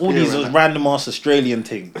It's disappear. all these and that. random ass Australian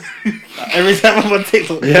things. Like, every time I'm on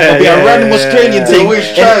TikTok, Yeah, there'll be a yeah, random yeah, Australian yeah, thing. They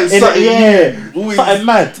always try in- something yeah, new. Always- something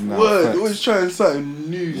mad. Nah, Word, facts. always trying something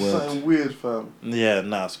new, Word. something weird, fam. Yeah,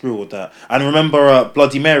 nah, screw all that. And remember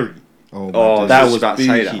Bloody Mary? Oh, my Oh, days. That was was about to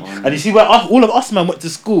say spooky. that one. And you see where all of us man went to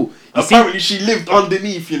school. You see, Apparently, she lived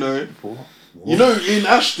underneath. You know, you know, in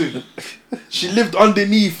Ashton, she lived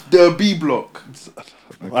underneath the B block.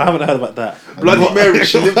 I haven't heard about that. Bloody Mary,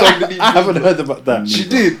 she lived underneath. I haven't B heard about that. She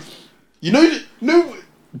did. You know,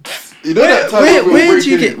 that time Where, we were where'd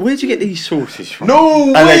you breaking where'd you get these sources from?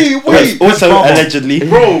 No, wait. Also, allegedly.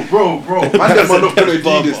 Bro. Man, them are not gonna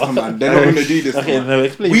do this, man. They're not gonna do this. Okay, man. no,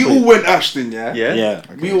 explain. We please. all went Ashton, yeah. Yeah. Yeah.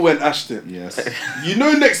 We all went Ashton. Yes. You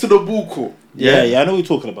know, next to the ball court. Yeah, I know what you're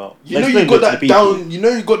talking about. You know, Explain you got it to that the people. down. You know,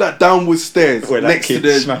 you got that downward stairs Where that next to kid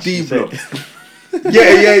the smashed D his block. head.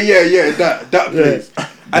 Yeah. That place.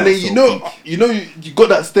 And then That's you know, you got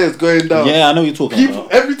that stairs going down. Yeah, I know what you're talking People,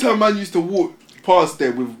 about. every time man used to walk past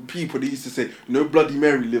there with people, they used to say, "No, Bloody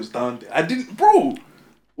Mary lives down there." I didn't, bro.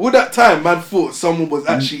 All that time, man thought someone was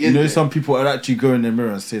actually in there. Some people would actually go in the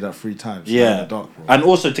mirror and say that 3 times. Yeah, in the dark, bro. and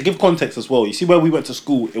also to give context as well, you see where we went to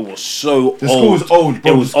school, it was so The old. school was old,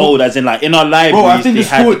 bro. It was old, as in like in our libraries, Bro, I think they the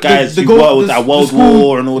had school, the guys the who goal- worked the- at the World school-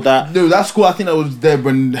 War and all that. No, that school I think that was there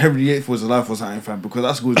when Henry VIII was alive or something, fam. Because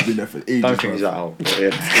that school's been there for ages. Don't think he's that old. But yeah.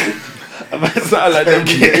 Something like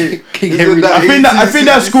that. King Isn't Henry. that- I think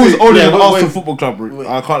that school's older Yeah, than wait, Arsenal wait. Football Club, bro.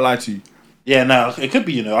 I can't lie to you. Yeah, no, it could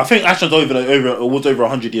be. You know, I think Ashton's was over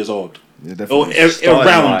 100 years old. Yeah, Or definitely. around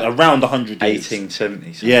Starting, like, 100 years.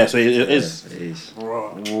 1870. Yeah, so it is. It is.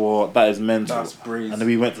 Bro, What? That is mental. that's crazy. And then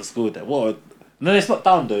we went to school there. What? No, it's not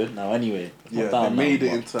down though. Now anyway. It's not Yeah, down they made now,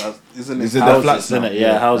 it into, isn't Is it? it the houses, flats isn't now? it?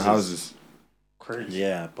 Yeah, the houses. houses. Crazy.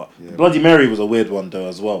 Yeah, but Yeah. Bloody Mary was a weird one though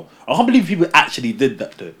as well. I can't believe people actually did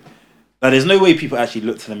that though. Like, there's no way people actually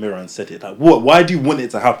looked in the mirror and said it. Like, what? Why do you want it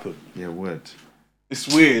to happen? Yeah, word. It's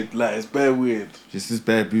weird. Like, it's bare weird. Just this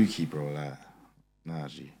bare bookie, bro. Like, nah,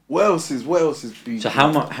 G. What else is beauty? So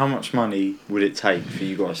how much money would it take for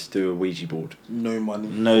you guys to do a Ouija board? No money.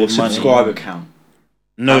 No Or money. subscriber count?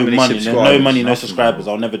 No How many money. No subscribers? money. No Nothing, subscribers.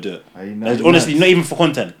 bro. I'll never do it. Are you nuts? Honestly, not even for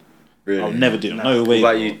content. Really? I'll never do it. Nah. No What way.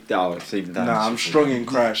 about you? Oh, it's even down. Nah, I'm strong in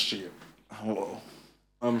Christ, G. Oh,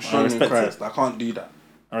 I'm strong in respect Christ. I can't do that.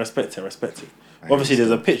 I respect it. I respect it. I Obviously, there's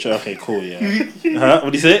a understand. picture. Okay, cool. Yeah. Huh?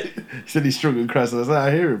 What do you say? He said he's strong in Christ. I was like,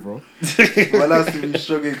 I hear it, bro. Well, that's to be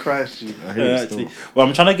strong in Christ, G. I hear it still. Actually, well,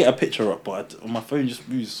 I'm trying to get a picture up, but my phone just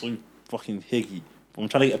moves so fucking higgy. I'm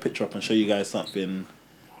trying to get a picture up and show you guys something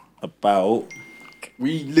about.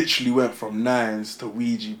 We literally went from 9s to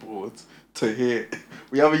Ouija boards to here.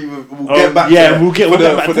 We haven't even. We'll Oh, get back. yeah, to that. we'll get For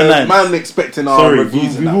the- back for to the 9s. Man expecting our Sorry,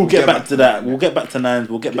 reviews. we and will that. get back to that. We'll get back to 9s.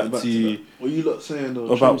 We'll get back to that. What you lot saying though?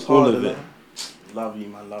 about Trump's all harder of it. than- Love you,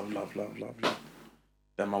 man. Love.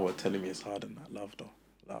 That man were telling me it's harder than that. Love though.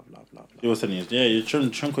 Love. You were telling us, yeah, your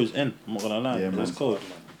chunk was in. I'm not gonna lie. Yeah, Yeah, man. it's cold.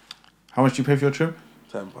 How much do you pay for your trim?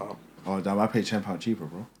 £10. Oh, damn, I pay £10 cheaper,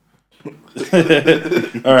 bro.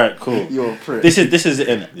 All right, cool. You're a prick. This is it,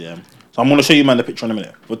 innit? Yeah. So I'm gonna show you man the picture in a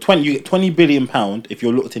minute. For 20, you get £20 billion if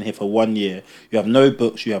you're locked in here for 1 year. You have no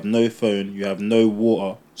books, you have no phone, you have no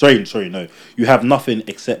water. Sorry, no. You have nothing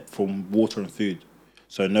except from water and food.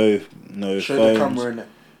 So no Show phones. the camera in it.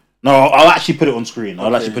 No, I'll actually put it on screen. I'll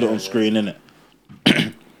Okay, actually put it on yeah. screen,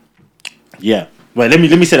 innit? Yeah. Wait, let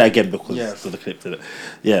me say that again because Yes. of the clip to it.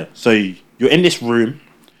 Yeah. So you're in this room.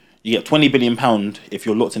 You get £20 billion if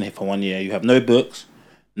you're locked in here for 1 year. You have no books,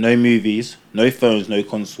 no movies, no phones, no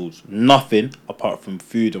consoles, nothing apart from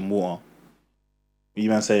food and water. What you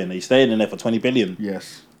man saying? Are you staying in there for 20 billion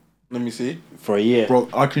Yes. Let me see. for a year? Bro,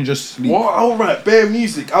 I can just sleep. What? All right, bare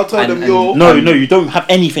music. I'll tell And- them and- yo. No, you don't have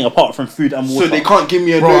anything apart from food and water. So they can't give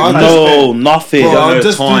me a Bro, I'll No, nothing. Bro, don't I'll know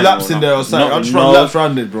just do time laps or in there or something. No, I'll just no. run laps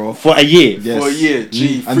around it, bro. For a year. Yes. for a year.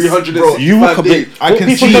 G, And 300. bro, You will complete. I can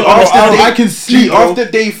people sleep, don't bro. understand I can sleep, G, bro. after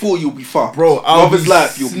day 4, you'll be fucked. Bro, I'll Mother's be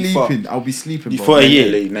life, you'll be fucked. sleeping. I'll be sleeping, bro. For a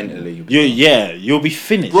year. Mentally. You'll be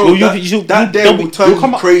finished. Bro, they'll that day will turn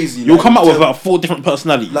you crazy. You'll like, come out with it'll about 4 different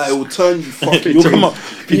personalities. Like, it will turn you fucking You'll come up.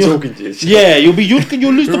 Be talking to yourself. Yeah, you'll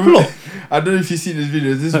lose the plot. I don't know if you see this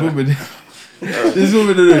video. This woman, this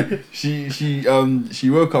woman, she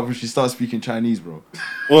woke up and she started speaking Chinese, bro.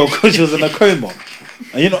 Well, because she was in a coma.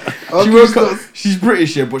 And you know Oh, She woke up. She's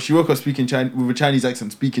British, yeah, but she woke up speaking Chinese with a Chinese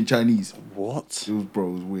accent, speaking Chinese. what? It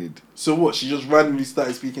was weird. So what? She just randomly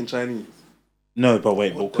started speaking Chinese. No, but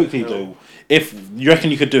wait. Well, the quickly hell? though, if you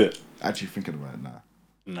reckon you could do it, Actually thinking about it now.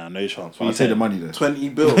 nah, no chance. I'll take the money though. 20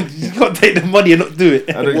 bill. You can't take the money and not do it.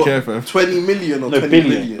 I don't What? care, fam. 20 million or No, 20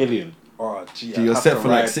 billion. billion? Oh, gee, You're set for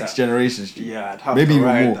like 6 generations. G. Yeah, I'd have Maybe to even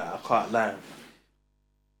ride more. that. I can't lie.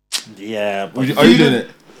 Yeah, Are but you doing it?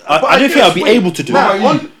 I don't think I'll be able to do Nah, it.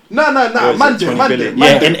 nah, What is man, it, 20 man, billion?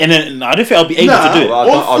 Yeah, and I don't think I'll be able Nah. to do it. Well,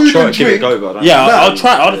 On I'll food try and to give it a drink. go, but I don't Yeah, know. I'll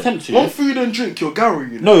try. I'll attempt to. On food and drink, you're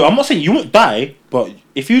Gary, you know. No, I'm not saying you won't die, but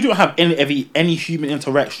if you don't have any human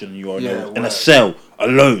interaction, you are in a word. cell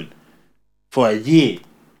alone for a year.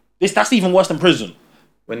 That's even worse than prison.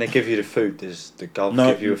 When they give you the food, does the Gulf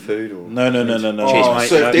No. give you a food? Or No. Cheese, Oh, mate.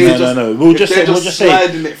 so if No, they no, just, no. We'll if just they're say. We'll just say.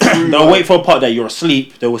 sliding it through. They'll like- wait for a part that you're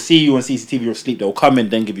asleep. They will see you on CCTV. You're asleep. They'll come in,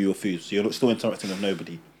 then give you your food. So you're not still interacting with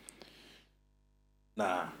nobody.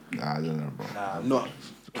 Nah, Nah, I don't know, bro. I'm not.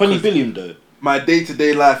 20 billion though. My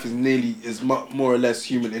day-to-day life is more or less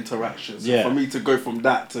human interactions. So Yeah. for me to go from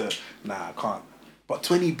that to I can't. But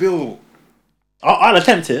 20 bill, I'll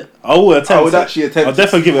attempt it. I will attempt. I would it. actually attempt. I'll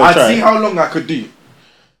definitely give it a I'd try. see how long I could do.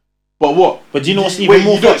 But what? But do you know what's Wait, even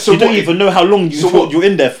more? you don't- so You don't what- even know how long so what- you're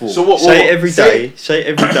in there for. So what? Say what- every day. Say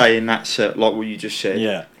every day in that set, like what you just said.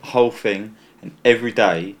 Yeah. The whole thing, and every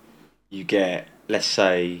day you get, let's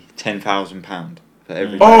say, £10,000 per for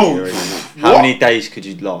every day. Oh, you're in. How what? many days could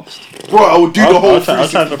you last? Bro, I would do the whole I'll try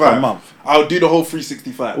and go for a 365. month. I would do the whole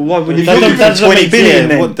 365. Why would you That give doesn't me 20 make billion sense.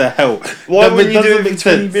 then? What the hell? Why That would you do doesn't it make for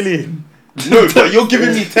 20 sense. billion? No, but you're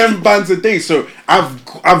giving me 10 bands a day, so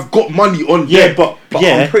I've got money on Yeah, deck. but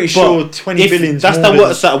I'm pretty sure 20 billion's That's more that than-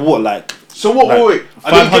 works out what like So what? Wait,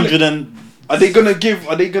 are they 500 gonna, and are they gonna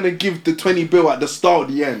give the 20 bill at the start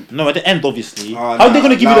or the end? no at the end obviously. Oh, How are they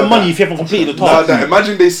gonna give you the nah, money nah. if you haven't completed the Nah, task? nah,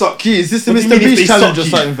 imagine they suck. Key, is this the What do you Mr. mean if Beast they challenge or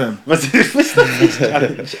suck you?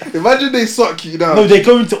 something, fam? Imagine they suck you down. No, they're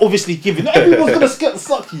going to obviously give you. Not everyone's gonna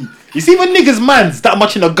suck you. You see, when niggas man's that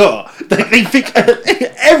much in a gutter, they think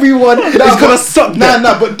everyone is gonna suck. Them.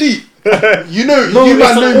 Nah, but deep. You know, No, you it's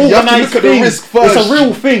man an know me. You have to organised look at the thing. risk first. It's a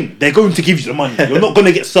real thing. They're going to give you the money. You're not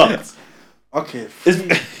gonna get sucked. Okay. It's,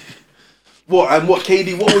 What and what?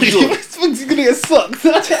 KD? What was yours? You're gonna get sucked.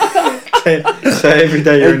 So every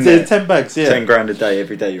day you're in there. 10 bags, yeah. 10 grand a day,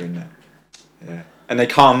 every day you're in there. Yeah. And they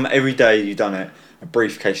come, every day you've done it, a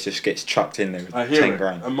briefcase just gets chucked in there with I hear 10 it.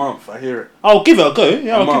 grand. A month. I hear it. I'll give it a go.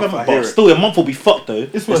 Yeah, I'll month, give it I a hear but it. still, a month will be fucked though.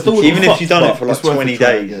 It's worth still it. Even if you've done it for like it's worth a 20 try,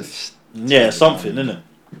 I days. guess. Yeah, something, isn't it?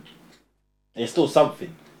 It's still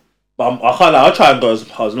something. But I can't. I'll try and go as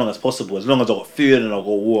long as possible. As long as I got food and I got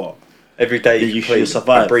water. Every day Yeah, you you complete, should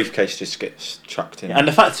survive. a briefcase just gets chucked in. And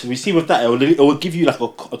the fact we see with that, it will give you like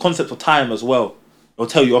a concept of time as well. It'll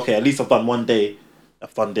tell you, okay, at least I've done one day.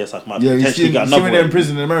 I've done this. I might Yeah, you potentially see, get you see another when they're in one.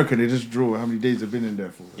 prison in America, they just draw how many days they've been in there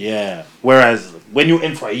for. Yeah. Whereas when you're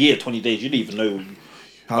in for a year, 20 days, you don't even know.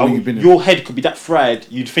 How long you've been in. Your head could be that fried.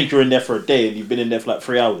 You'd think you're in there for a day, and you've been in there for like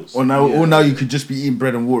 3 hours. Or now you could just be eating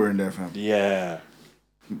bread and water in there, fam. Yeah.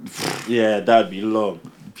 Yeah, that'd be long.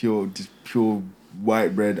 Pure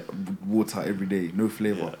white bread, water every day, no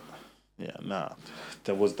flavor. Yeah, nah.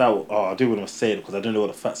 There was that. Oh, I do want to say it because I don't know what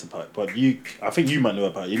the facts about it. But I think you might know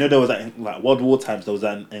about it. You know, there was that like World War times. There was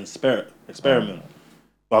that experiment.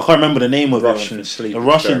 But I can't remember the name of Russian it. sleep The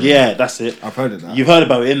Russian, experiment. yeah, that's it. I've heard of that. You've heard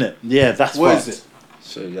about it, innit? Yeah, that's What fucked. is it?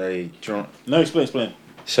 So No, explain.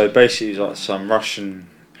 So basically, it was like some Russian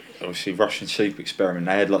sleep experiment.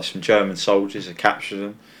 They had like some German soldiers that captured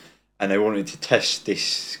them, and they wanted to test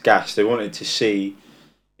this gas. They wanted to see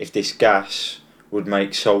if this gas would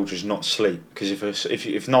make soldiers not sleep. Because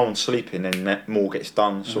if no one's sleeping, then more gets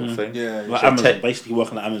done, sort of thing. Yeah. Like So Amazon, basically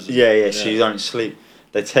working at Amazon. Yeah. So you don't sleep.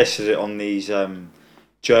 They tested it on these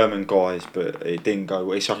German guys, but it didn't go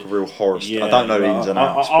well. It's like a real horror story. Yeah, I don't know the well, ins and I-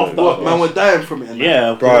 outs. I- but- What man were dying from it? And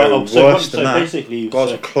Yeah, Bro, so worse than that. basically,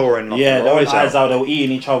 Guys were clawing like yeah, their their eyes eyes out. out. They were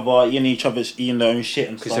eating each other, eating their own shit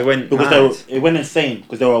and stuff. 'Cause they went because mad. it went insane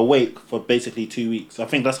because they were awake for basically 2 weeks. I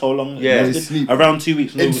think that's how long. it Yeah. lasted. They sleep. Around 2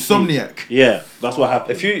 weeks. no sleep. Insomniac. Yeah, that's what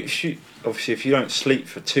happened. If you don't sleep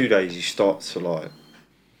for 2 days, you start to like.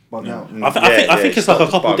 But now. I think it's like a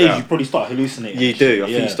couple of days. You You probably start hallucinating. You do. I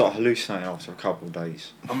Yeah. think you start hallucinating after a couple of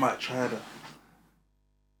days. I might try that.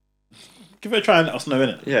 Give it a try and let us know,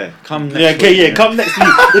 innit? Yeah, come next Yeah, okay, week. yeah, come next week.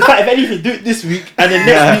 In fact, if anything, do it this week, and then next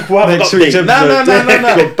Yeah, week we'll have next an week's update. episode.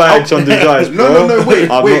 No. Got bags under his eyes, No, bro. wait.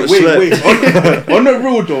 I've not slept. On the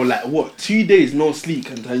real though, like what? 2 days no sleep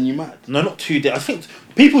can turn you mad. No, not 2 days. I think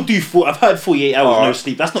people do. I've heard 48 hours no Alright.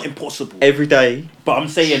 sleep. That's not impossible. Every day, But I'm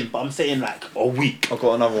saying like a week. I've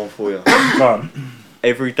got another one for you. Done.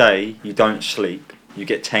 Every day you don't sleep, you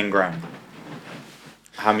get 10 grand.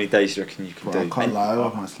 How many days do you reckon you can Bro, I do? can't lie, I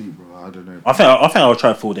love my sleep, bro. I don't know. I think I'll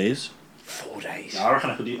try 4 days. 4 days. I reckon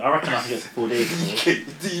I could do. I reckon I can get to 4 days.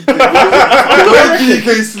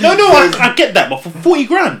 No, I get that, but for 40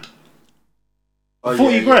 grand.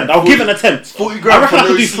 40 grand. I'll give an attempt. 40 grand. I reckon for I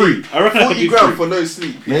could no do sleep. 3. I reckon I could 40 do grand 3. for no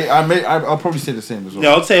sleep. I'll probably say the same as well.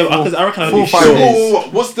 Yeah, I'd say because I reckon I could 4 do 5 sure.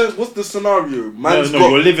 days. What's the scenario? No, Man's no, got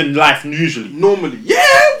you're living life usually. normally. Yeah,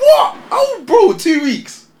 what? Oh, bro, 2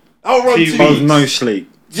 weeks. I'll run 2 2 weeks. weeks. No sleep.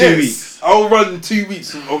 2 Yes, weeks. I'll run 2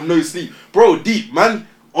 weeks of no sleep, bro. Deep man.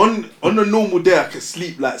 On a normal day, I can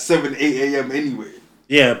sleep like 7, 8 a.m. anyway.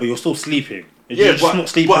 Yeah, but you're still sleeping. Yeah, You're just not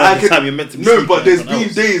sleeping but at the time you're meant to be No, sleeping. but there's everyone been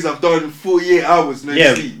else. days I've done 48 hours no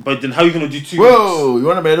Yeah, sleep. but then how are you gonna do 2 Whoa, you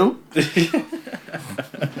want a medal?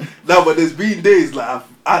 No, but there's been days like I've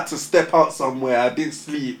had to step out somewhere, I didn't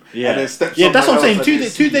sleep, Yeah, and then step yeah, that's what I'm saying. somewhere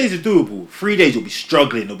else, I 2 didn't days sleep. is doable. 3 days you'll be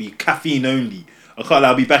struggling. It'll be caffeine only. I can't lie.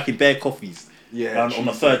 I'll be back in bare coffees. Yeah, on the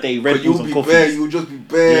true. third day, Red But Bulls you'll and be coffees. bare, you'll just be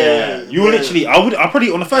bare. Yeah, you will literally. I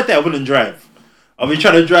probably on the third day I wouldn't drive. I'll be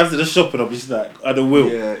trying to drive to the shop and I'll be just like at the wheel.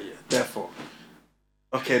 Yeah, therefore.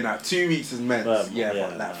 Okay, now 2 weeks is meant. Yeah,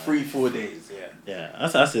 but like 3-4 days, yeah. Yeah,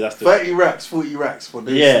 that's it. That's the 30 racks, 40 racks for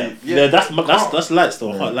no yeah. sleep. Yeah, that's light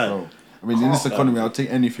still. I can't lie. Bro. I mean, in this economy, I'll take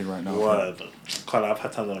anything right now. Word. Can't lie, I've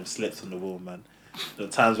had times when I've slept on the wheel, man. The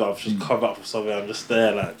times where I've just come up from somewhere, I'm just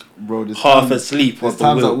there like Bro, there's half times, asleep. There's on the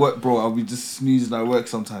times wheel. at work, bro. I'll be just snoozing at work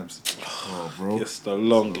sometimes. Oh, bro. It's the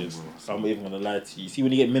longest. So, I'm not even gonna lie to you. See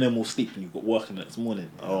when you get minimal sleep and you've got work the next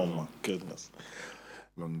morning. Oh my goodness.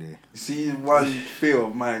 long day. You see, one fear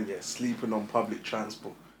of mine, sleeping on public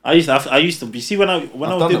transport. I used to. You see when I was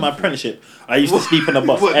done doing that my before. apprenticeship, I used to sleep on the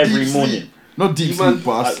bus What, every deep morning. sleep? Not deep You sleep, man-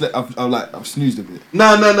 but I've snoozed a bit.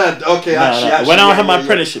 No. Okay, actually. When I had my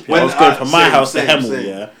apprenticeship, I was going from my house to same, Hemel, same.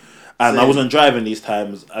 and I Same. wasn't driving these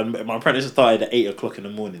times. And my apprenticeship started at 8 o'clock in the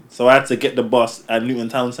morning, so I had to get the bus at Luton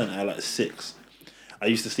Town Centre at like 6. I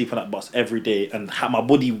used to sleep on that bus every day, and had my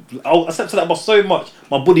body. I slept to that bus so much,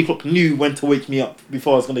 my body clock knew when to wake me up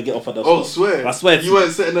before I was gonna get off at the Oh, stop. swear. I swear. You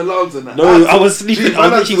weren't setting alarms and that. No, I was sleeping. I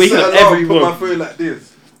was literally waking up every Put my morning. phone like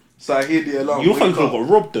this, so I hear the alarm. Your phone wake could have up. got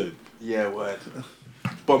robbed though. Yeah, word.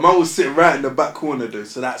 But man was sitting right in the back corner though,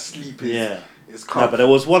 so that sleep is it's calm. No, but there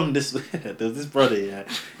was this brother,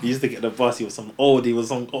 he used to get the bus. He was some old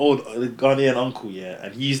Ghanaian uncle,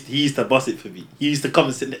 and he used to bus it for me. He used to come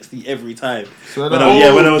and sit next to me every time. So when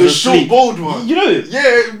I was the asleep. short bold one. You know it?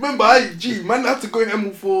 Yeah, remember man had to go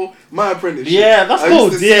Hemel for my apprenticeship. Yeah, that's I cool.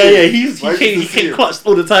 used to Yeah. see him. He came clutched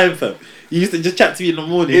all the time, fam. He used to just chat to me in the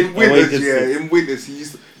morning. In witness, he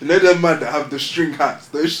used to, you know them man that have the string hats,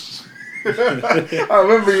 those I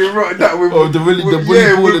remember you wrote that with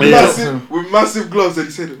with massive gloves, and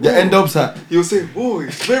he said, The end ups hat. he was saying, "Oh,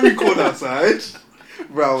 it's very cold outside."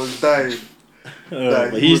 Bro, I was dying.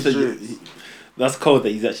 But he used to. That's cold that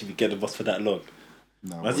he's actually been getting the bus for that long.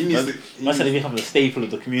 No, That's actually become the staple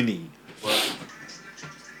of the community.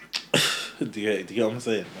 Do you get what I'm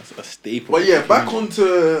saying? That's a staple. But yeah, back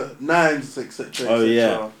onto nines, etc. Oh,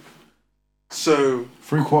 yeah. So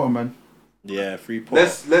 3/4, man. Yeah, 3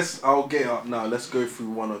 part. let's I'll get up now. Let's go through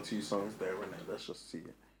 1 or 2 songs there, innit? Let's just see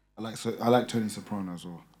it. I like Tony Soprano as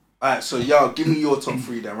well. Alright, so y'all give me your top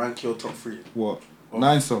 3 then. Rank your top 3. What?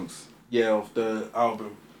 9 songs. Yeah, of the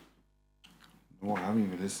album. Well, I haven't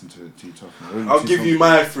even listened to it too tough. I'll give you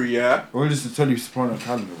my 3, yeah? I only listened to Tony Soprano and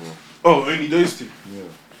Calendar, bro. Oh, only those 2. Yeah.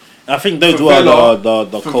 I think those Favela- were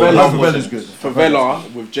the cold. Favela's good.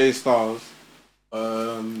 Favela with J Styles,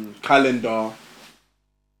 Calendar,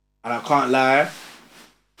 and I can't lie,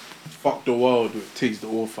 Fuck the World with Tiggs the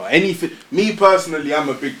Author. Anything, me personally, I'm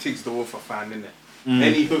a big Tiggs the Author fan, innit?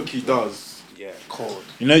 Any hook he does, cold.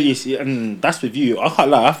 You know, you see, and that's with you. I can't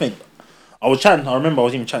lie. I think I remember I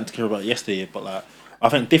was even chatting to Kira about it yesterday, but like, I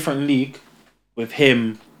think different league with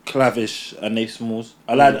him, Clavish, and Nate Smalls.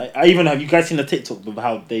 I even have you guys seen the TikTok of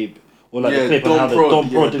how they or like the clip and how the Don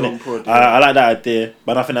Prod in it. I like that idea,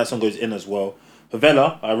 but I think that song goes in as well.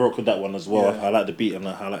 Favela, I rock with that one as well. Yeah. I like the beat and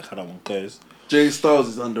I like how that one goes. J Styles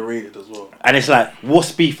is underrated as well. And it's like,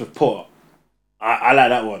 what's beef with Potter? I like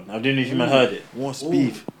that one. I don't know if you man heard it. What's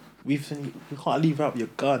beef? We can't leave out your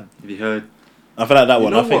gun. Have you heard? I feel like that You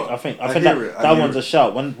one. know I think what? that one's a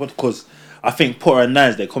shout. Because I think Potter and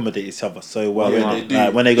Nines, they accommodate each other so well. Yeah, innit? they do.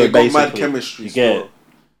 Like, when they go They've got basically, mad chemistry you get still. it.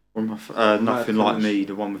 One of my Nothing Like chemistry. Me,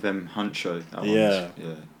 the one with them Hunt Show. That Yeah. one's,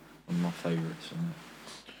 one of my favourites.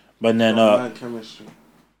 But then Mad chemistry.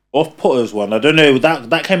 off Potter's one, I don't know,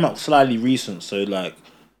 that came out slightly recent, so like,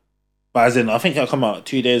 but as in, I think it come out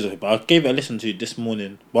 2 days ago, but I gave it a listen to this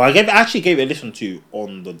morning. Well, I actually gave it a listen to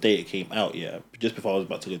on the day it came out, just before I was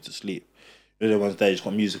about to go to sleep. The other ones there, just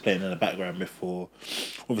got music playing in the background before,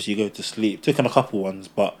 obviously, you go to sleep. Took on a couple ones,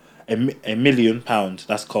 but £1 million,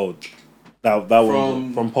 that's cold. That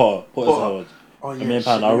one from Potter's Howard. Oh, £1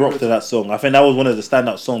 million. I rocked to that song. I think that was one of the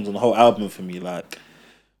standout songs on the whole album for me. Like,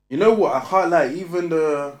 you know what? I can't lie. Even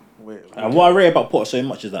the and what I rate about Potter so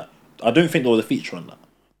much is that I don't think there was a feature on that.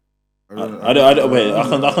 I don't wait.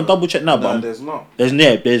 I can double check now, no, but there's not.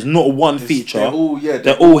 There's not one feature.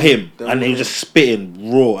 They're all him, they're and all he's just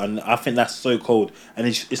spitting raw, and I think that's so cold. And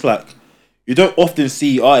it's like you don't often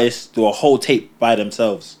see artists do a whole tape by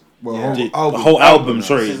themselves. Well, A whole album,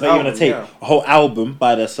 sorry, It's it's his not even a album, tape. yeah. A whole album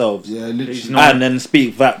by themselves. Yeah, literally. He's not- And then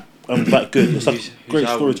speak that good. It's like Whose great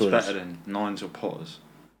album's storytellers. better than Nines or Potter's?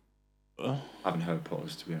 I haven't heard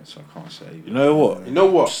Potter's, to be honest, so I can't say. You know what? You know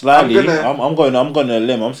what? Slightly, I'm I'm going to a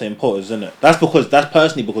limb. I'm saying Potter's, innit? That's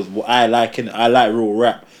personally because what I like in it. I like real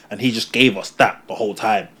rap, and he just gave us that the whole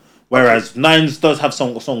time. Whereas Nines does have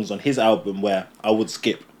songs on his album where I would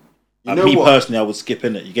skip. You know me what? personally, I would skip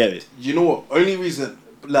in it. You get it? You know what? Only reason,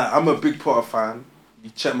 like, I'm a big Potter fan.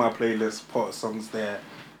 You check my playlist, Potter songs there.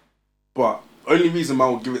 But only reason I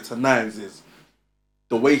would give it to Nines is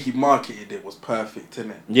the way he marketed it was perfect,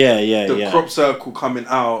 innit? Yeah. The crop circle coming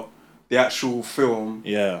out, the actual film,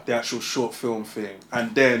 Yeah. the actual short film thing,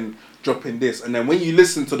 and then dropping this. And then when you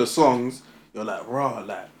listen to the songs, you're like, rah,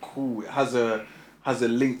 like, cool. It has a has a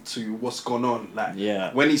link to what's gone on. Like,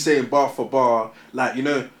 Yeah. when he's saying bar for bar, like, you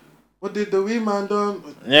know, what did the wee man do?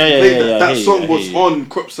 Yeah. That song was on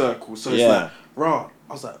Crop Circle, so it's Yeah. like, rah.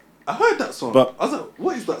 I was like, I heard that song. But- I was like,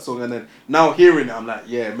 what is that song? And then now hearing it, I'm like,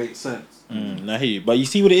 yeah, it makes sense. I hear you. But you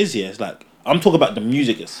see what it is here? It's like, I'm talking about the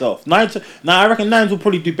music itself. I reckon Nines will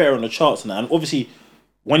probably do better on the charts now. And obviously,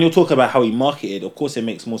 when you're talking about how he marketed, of course it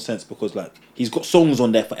makes more sense because like he's got songs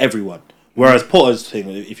on there for everyone. Whereas Potter's thing,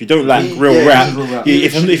 if you don't like real rap,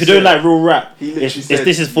 if you don't like real rap,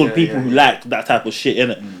 this is for people who like that type of shit,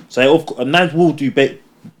 innit? So of course, Nines will do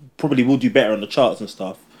probably will do better on the charts and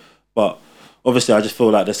stuff. But obviously, I just feel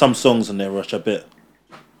like there's some songs on there which are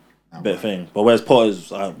a bit thing. But whereas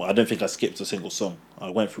Potter's, I don't think I skipped a single song. I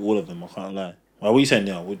went through all of them. I can't lie. Well, what are you saying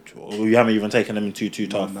now? You haven't even taken them in too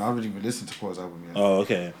tough. No, I haven't even listened to Potter's album yet. Oh,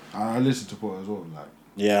 okay. I listened to Potter as well. Like,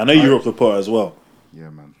 yeah, I know you rock with Potter as well. yeah,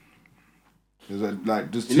 man.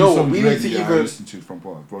 There's two You know what, songs we need lately to that I even- listened to from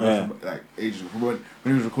Potter, bro. Yeah. From, like ages ago, when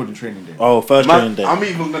he was recording Training Day. Oh, first training day. I'm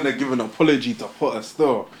even gonna give an apology to Potter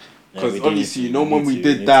still, because we do obviously, need you to, know, we when need we to,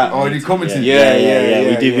 did we that. Oh, and he commented. Yeah.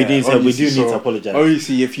 We do need Obviously, to apologise.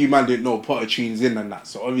 Obviously, if you man didn't know, Potter tunes in and that.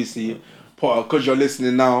 So obviously, Potter, because you're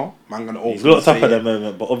listening now, man, gonna open. He's locked up at the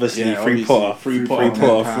moment, but obviously free Potter, free free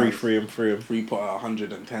Potter, times. free him. Free Potter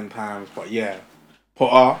 110 times. But yeah,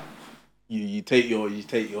 Potter, you take your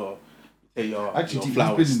Actually,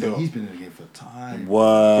 flowers still. he's been in the game for time.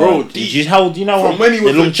 Wow, Bro, do you know from when he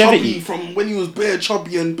was the longevity? chubby, from when he was bare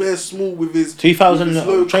chubby and bare small with his 2000 with his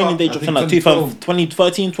low training cut. day I dropped think in like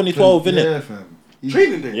 2013, 2012, innit? Yeah, fam.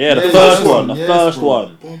 Training day. Yeah, the Yeah, first yes, one, the yes, first bro.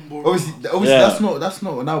 one. Obviously, Yeah. that's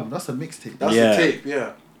not an album. That's a mixtape. That's Yeah. the tape,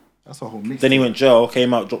 yeah. That's a whole mixtape. Then he went jail,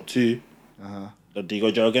 came out, dropped 2. Uh-huh. Did he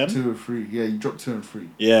go jail again? 2 and 3. Yeah, you dropped 2 and 3.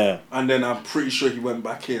 Yeah, And then I'm pretty sure he went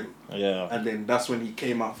back in. yeah. And then that's when he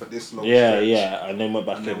came out for this long Yeah, stretch. yeah, and then went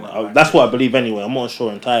back And in. then went back That's in. what I believe anyway. I'm not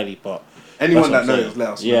sure entirely, but Anyone that's that what I'm knows, saying. let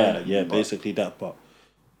us know. Yeah, innit? yeah, But basically that. But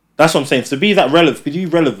that's what I'm saying. To be that relevant, be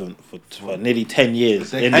relevant for nearly 10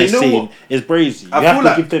 years in And this you know scene what? is brazy. You I have feel to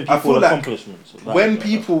like- give them I people feel like accomplishments. like, when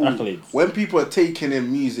people accolades. are taking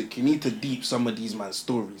in music, you need to deep some of these man's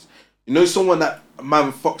stories. You know, someone that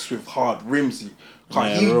man fucks with hard, Rimsey. Yeah,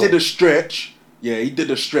 He real. did a stretch. Yeah, he did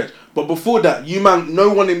a stretch. But before that, you man, no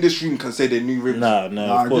one in this room can say they knew Rimsey. No,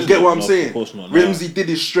 Nah, of course You get not, what I'm no, saying? Of course not. Rimsey did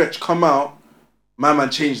his stretch, come out, my man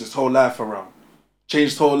changed his whole life around.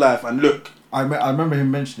 Changed his whole life, and look. I remember him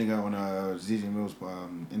mentioning it on a ZZ Mills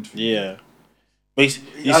interview. Yeah. But you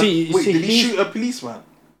see, did he he's- shoot a policeman?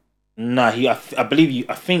 Nah, I believe you.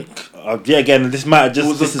 I think. Yeah, again, this might just. It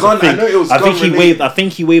was this a is gun, a thing. I know it was I think gun he related. waved. I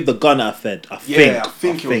think he waved the gun at Fed. I think I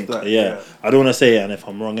think it was that, yeah. I don't want to say it, and if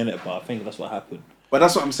I'm wrong in it, but I think that's what happened. But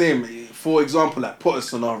that's what I'm saying. For example, like Potter's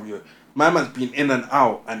scenario, my man's been in and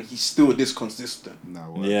out, and he's still this consistent. No,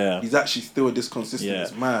 what? Yeah. He's actually still this consistent. Yeah.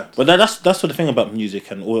 It's mad. But that's what the thing about music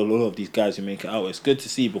and all of these guys who make it out. It's good to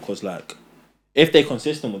see because like, if they're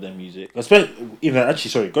consistent with their music, especially even actually,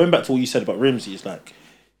 sorry, going back to what you said about Rimsey, it's like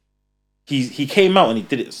he came out and he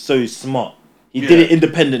did it so smart. He did it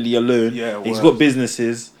independently alone. Yeah, he's word. got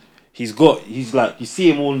businesses. He's like you see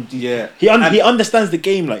him all. Yeah. he understands the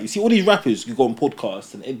game. Like you see all these rappers who go on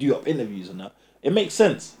podcasts and do up interviews and that. It makes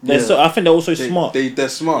sense. Yeah. I think they're also smart. They're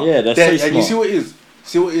smart. Yeah, they're so And you smart. see what it is?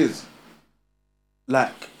 See what it is?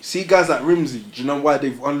 Like, see guys like Rimsey, do you know why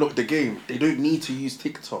they've unlocked the game? They don't need to use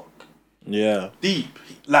TikTok. Yeah. Deep.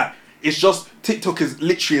 Like, it's just, TikTok is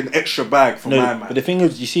literally an extra bag for my man. But the thing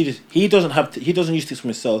is, you see this. He doesn't use this for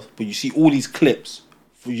himself, but you see all these clips.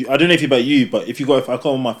 For you, I don't know if about you, but if I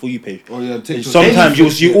go on my For You page, Oh yeah, TikTok.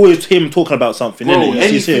 sometimes you always hear him talking about something. Bro, Innit?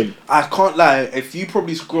 You see anything, him. I can't lie, if you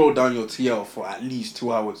probably scroll down your TL for at least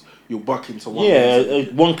 2 hours, you'll buck into one. Yeah,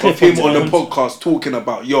 one clip of him on the onto- podcast talking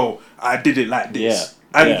about, yo, I did it like this.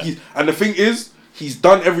 Yeah, And yeah. and the thing is, he's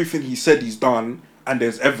done everything he said he's done, and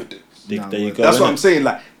there's evidence. There Nah, you go. That's what innit? I'm saying.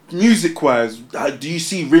 Like, music wise, do you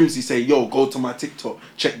see Rimsey say, yo, go to my TikTok,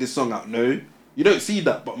 check this song out? No. You don't see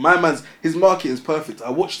that, but my man's, his marketing is perfect. I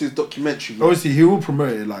watched this documentary. Obviously, he will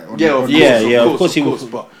promote it like. On, Yeah, on of Yeah, course, he of will.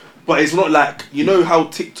 course. But it's not like, you know how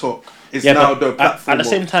TikTok is Yeah, now but the platform. at the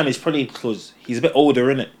same time, it's probably because he's a bit older,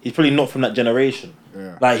 innit? He's probably not from that generation.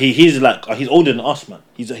 Yeah. Like he's older than us, man.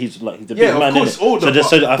 He's a big yeah, man, of course, innit? older. I but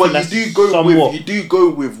think you that's do go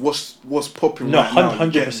somewhat. with what's popping No, right now.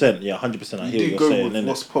 100%. Yeah, 100%. I You hear do what you're go saying, with innit?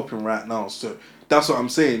 what's popping right now. So that's what I'm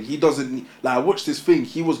saying. He doesn't need, like, I watched this thing.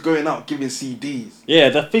 He was going out giving CDs, Yeah,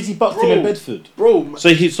 the Fizzy bucked him in Bedford. bro. So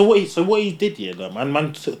what he did, yeah, like,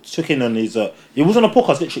 man took in on his. He was on a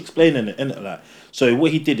podcast literally explaining it, innit? Like, so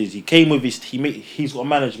what he did is he came with he's got a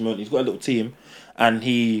management, he's got a little team, and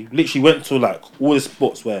he literally went to like all the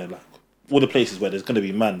spots where like all the places where there's gonna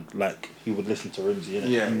be man like he would listen to Rimsey, innit?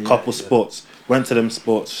 Yeah, Couple spots, went to them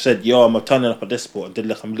spots, said, "Yo, I'm turning up at this spot," and did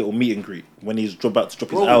like a little meet and greet when he's about to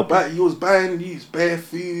drop his album. He was buying these bare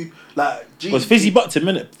food, like. It was Fizzy bucked him,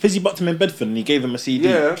 innit? Fizzy bucked him in Bedford, and he gave him a CD.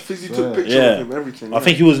 Yeah, Fizzy took pictures of him, everything. I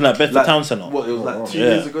think he was in that Bedford Town Centre. What, it was like 2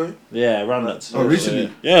 years ago? Yeah, around that. Oh,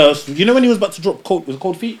 recently? Yeah, you know when he was about to drop Cold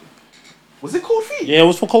Feet? Was it Cold Feet? Yeah, it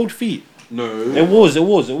was for Cold Feet. No. It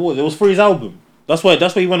was for his album. That's why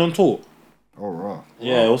he went on tour. Oh, right.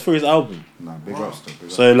 Yeah, it was for his album. Nah, big ups though.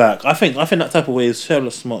 Big So ups. like, I think that type of way is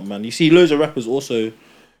hella smart, man. You see loads of rappers also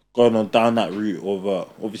going on down that route of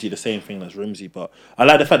obviously the same thing as Rimsey, but I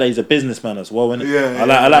like the fact that he's a businessman as well, innit? Yeah,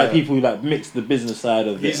 I like people who like mix the business side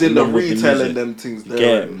of it. He's in the along with retail music. and them things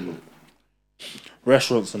there.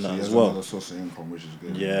 Restaurants and that He as has well. another source of income, which is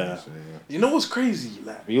good. Yeah. So, You know what's crazy?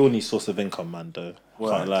 Like, We all need source of income, man. Though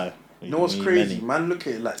Word. can't lie. you know what's We need crazy? many. Man, look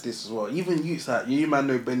at it like this as well. Even youths like you, man,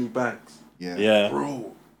 know Benny Banks, Yeah. Yeah.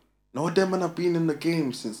 bro. No, them man have been in the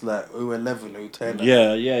game since like 011, 010.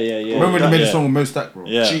 Yeah. Remember when he made a song with Mo Stack, bro?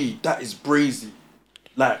 Yeah. Gee, that is brazy.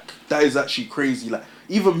 Like, that is actually crazy. Like,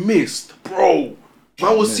 even Mist, bro.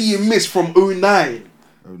 Man was seeing Mist from 09.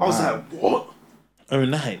 I was like, what?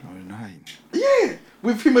 09. 09. Yeah,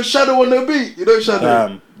 with him and Shadow on the beat. You know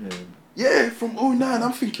Shadow? Damn. Yeah, from 09.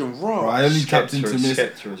 I'm thinking, Bro, raw. I only tapped into Miss.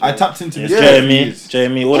 Skepta as I well. tapped into Miss.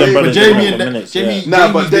 Jamie, all them Jamie- brothers. but Jamie Jamie and and minutes. Jamie- Yeah.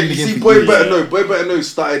 Nah, but Jamie's then, been you in the see, game Boy for Better years. Know. Boy Better Know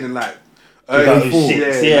started in like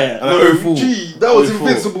 2006, yeah. No, 04. gee, that was 04.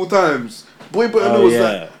 invincible times. Boy Better Oh, Know was yeah.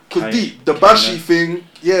 like, cause Kane- deep the Kane, Bashi yeah. thing.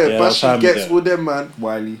 Yeah, Yeah, what Bashi time is gets it? with them, man.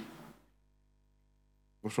 Wiley.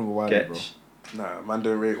 What's wrong with Wiley, bro? Gets. Nah, man,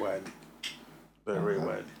 don't rate Wiley. Don't rate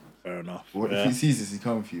Wiley. Fair enough. What, Yeah. If he sees this, he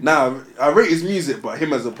coming for you. Nah, I rate his music, but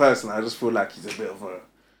him as a person, I just feel like he's a bit of a.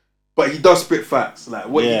 But he does spit facts. Like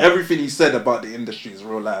what Yeah. everything he said about the industry is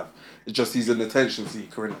real life. It's just he's an attention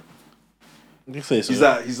seeker, innit? You say so.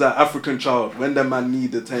 He's that African child. When the man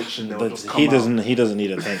need attention, they'll just come He out. doesn't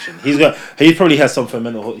need attention. He probably has something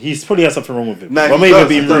mental. He's probably has something wrong with him. Nah, Well, he maybe does,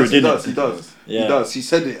 being he rude, does, he didn't does, he does. Yeah. He does. He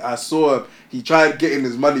said it. I saw him. He tried getting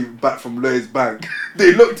his money back from Lloyd's Bank.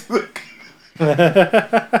 They looked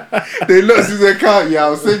they looked at his account, yeah,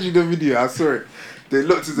 I'll send you the video, I saw it. They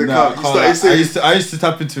looked at his account. He started saying I used to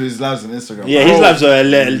tap into his lives on Instagram. Yeah, his Bro. lives are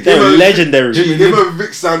they're legendary. him and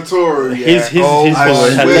Vic Santoro, yeah. His I was swear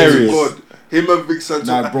to hilarious. God, him and Vic Santoro.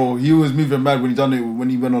 Nah, bro, he was moving mad when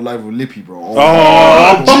he went on live with Lippy, bro.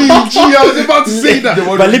 Oh, Gee, I was about to say that. The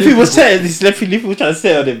one but with Lippy was saying this. Lippy was trying to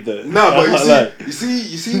say on him though. Nah, but Like, you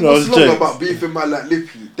see No, what's it's long jokes. about beefing man like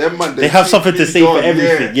Lippy? Them man, they have something to say for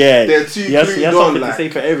everything. Yeah, they're too he has clued on. something Like, to say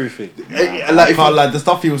for everything. like, if can't lie, the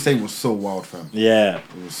stuff he was saying was so wild, fam. Yeah.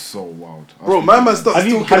 It was so wild. bro, my man starts Have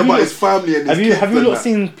you- talking have you about not- his family and his Have you and not that.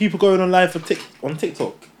 seen people going on live on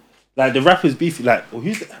TikTok? Like the rappers beefing. Like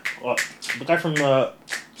who's the guy from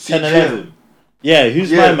 10-11? Yeah,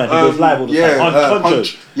 who's my man? He goes live all the time. Huncho.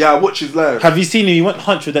 Hunch. Yeah, I watch his live. Have you seen him? He went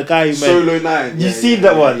Hunch with the guy who made Solo 9. You seen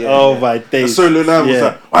that one? Oh my days. Solo 9 was Yeah.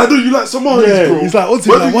 like, why don't you like Somalis, Yeah, bro? he's like, what's it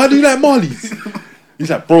like? Why do you like Marley's? He's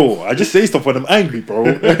like, bro, I just say stuff when I'm angry, bro.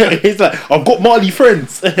 He's like, I've got Marley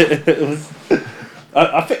friends.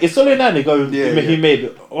 I think it's Solo 9 they go, he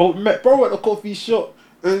made, bro at the coffee shop.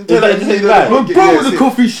 And Is that the same guy? Bro, with the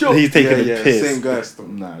coffee shop. He's taking the piss. Same guy still.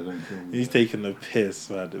 Nah, don't kill me. He's taking the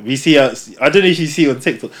piss, man. We see, I don't know if you see on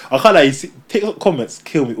TikTok. I can't like TikTok comments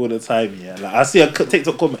kill me all the time. Yeah, like I see a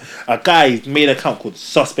TikTok comment. A guy made an account called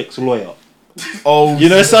Suspect's Lawyer. Oh, You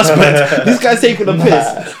know, suspect. This guy's taking the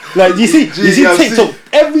piss. Like you see I've TikTok. seen-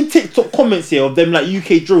 Every TikTok comments here of them like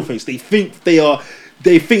UK drill things. They think they're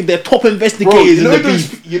top investigators Bro, in the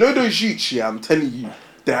beef. you know those youths, yeah, I'm telling you,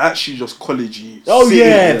 they're actually just college youths. Oh Sitting-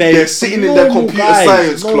 yeah, they're sitting in their normal computer guys,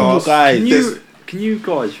 science normal class. guys. Can you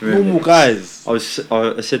guys remember? Normal this? guys.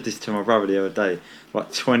 I said this to my brother the other day,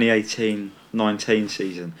 like 2018-19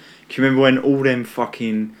 season. Can you remember when all them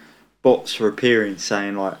fucking bots were appearing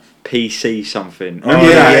saying like PC something? Remember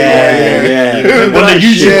that? yeah. Remember On the that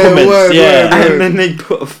YouTube shit? comments, word, yeah. word. And then they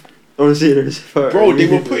put obviously there's a photo. Bro, they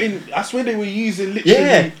were putting, I swear they were using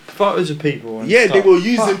literally, photos of people. And yeah, they stuff. were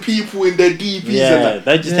using people in their DPs and Yeah, that.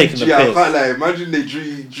 they're just taking the Yeah, I piss. can't lie, imagine they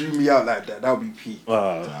drew me out like that, that would be peak.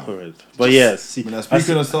 Oh, horrid. But yeah, see,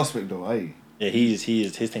 speaking of suspect though, hey. yeah, his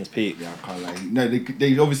thing's peak. Yeah, I can't lie. No,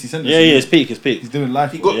 they obviously sent us. Yeah, it's peak. He's doing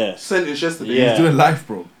life. He bro. got sentenced yesterday. Yeah. He's doing life,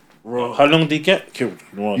 bro. How long did he get killed?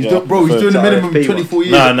 He's doing the minimum RFP 24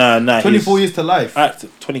 years. Nah. 24 years to life.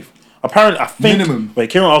 Active 20. Apparently, I think Minimum. Wait,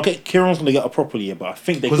 Kieran's gonna get a properly, yeah, but I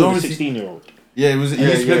think they killed a obviously- 16-year-old. Yeah, it was. He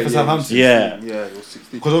used to play for Southampton. Yeah. Yeah, it was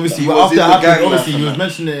 16. Because obviously, He was after in that the gang happened, obviously after he was that.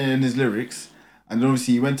 mentioning it in his lyrics, And then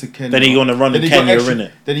obviously he went to Kenya. Then he on a run in Kenya,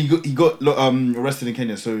 innit? Then he got arrested in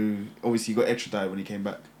Kenya, so obviously he got extradited when he came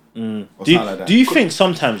back. Do you think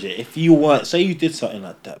sometimes, if you weren't, say you did something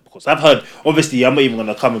like that, because I've heard, obviously I'm not even going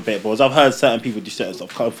to come a bit, but I've heard certain people do certain stuff,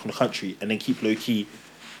 come from the country and then keep low key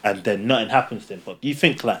and then nothing happens to him. But do you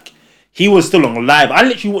think like he was still on live? I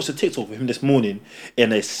literally watched a TikTok with him this morning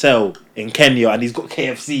in a cell in Kenya and he's got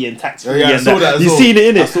KFC and tax free and that. You've seen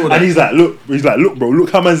it, innit? And he's like, look bro, look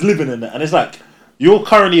how man's living in that. And it's like, you're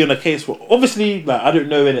currently on a case for, obviously, like, I don't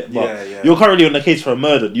know in it, but you're currently on a case for a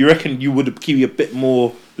murder. Do you reckon you would keep a bit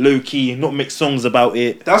more low key, not make songs about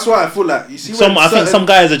it? That's why I feel like, you see, I think some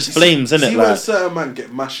guys are just flames, innit? See, when certain man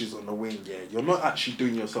get mashes on the wing, you're not actually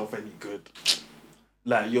doing yourself any good.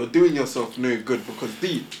 Like, you're doing yourself no good because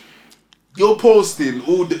you're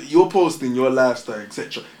posting your lifestyle,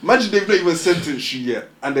 etc. Imagine they've not even sentenced you yet,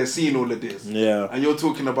 and they're seeing all of this. Yeah. And you're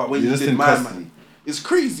talking about when you did my man. It's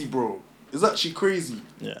crazy, bro. It's actually crazy.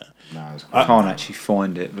 Yeah. Nah, I can't actually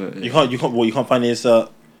find it, but you can't find it.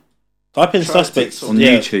 Type in suspects on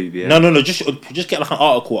YouTube. Yeah. No. Just get like an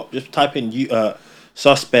article up. Just type in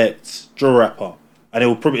suspects drill rapper,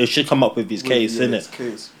 and it should come up with his case, innit?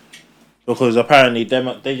 Case. Because apparently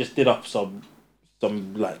they just did up some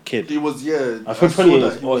like kid. He was he was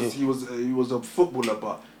a footballer,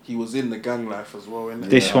 but he was in the gang life as well. Innit?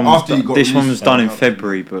 This one was done in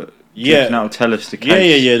February, but now tell us the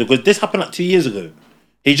case. Yeah. Because this happened like 2 years ago.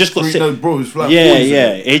 He just got sentenced.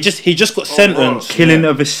 He just got sentenced. Killing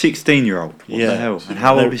of a 16-year-old. What the hell? And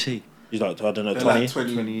how old is he? He's like, I don't know, 20. Like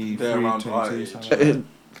 20. They're around 22.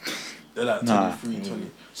 They're like 23,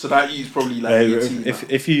 20. So that he's probably like 18.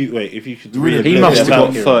 If you could he must have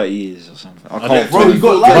got 30 years or something. I can't. Bro, you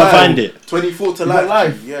can't find it. 24 to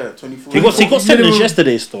life. Yeah, 24. He got sentenced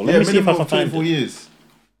yesterday still. Let me see if I can find it. 24 years.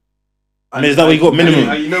 And is that what he got minimum?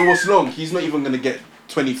 And you know what's long? He's not even going to get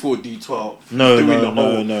 24 D12. No.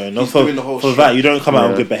 Not for that. You don't come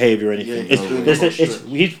out on good behaviour or anything.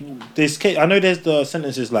 This case, I know there's the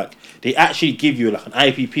sentences like they actually give you like an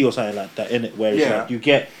IPP or something like that in it, where it's like you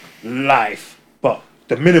get life, but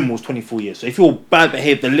the minimum is 24 years. So if you're bad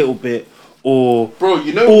behaved a little bit, or bro,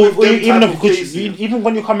 you know, even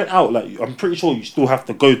when you're coming out, like I'm pretty sure you still have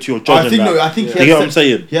to go to your judge. I think you get what I'm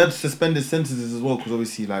saying. He had suspended sentences as well because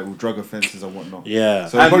obviously like with drug offences and whatnot. Yeah,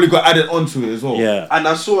 so he probably got added onto it as well. Yeah, and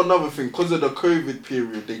I saw another thing because of the COVID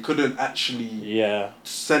period, they couldn't actually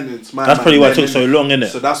sentence man. That's probably why it took so long, innit?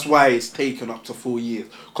 So that's why it's taken up to 4 years.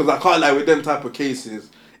 Because I can't lie, with them type of cases,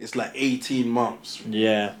 it's like 18 months.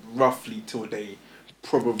 Yeah, roughly till they.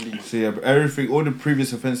 Probably. So yeah, but everything, all the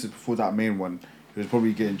previous offences before that main one, he was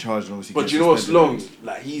probably getting charged and obviously. But you know what's long?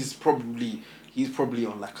 Like he's probably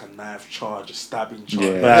on like a knife charge, a stabbing charge.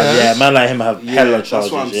 Yeah, man like him have hella charges.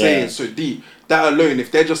 That's what I'm saying. So that alone, if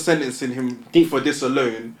they're just sentencing him for this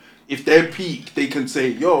alone, if they're peak, they can say,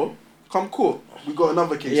 "Yo, come court. We got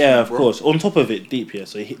another case." Yeah, of course. On top of it,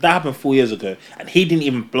 So that happened 4 years ago, and he didn't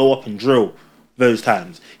even blow up in drill. Those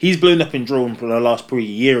times he's blown up in drill for the last probably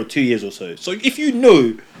year or 2 years or so. So if you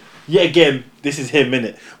know, again, this is him,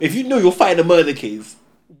 innit? If you know you're fighting a murder case,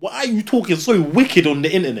 why are you talking so wicked on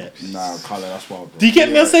the internet? Nah, Carla, that's wild. Bro. Do you get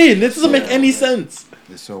me? I'm saying this doesn't make any sense.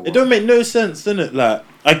 It don't make no sense, innit? Like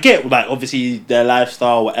I get, like obviously their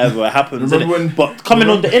lifestyle, whatever it happens, but coming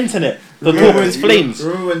on the internet, the talk is flames.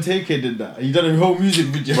 Remember when TK did that? He done a whole music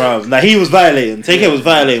video. Bro, like he was violating. TK was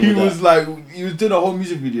violating. He was doing a whole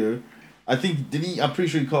music video. I think I'm pretty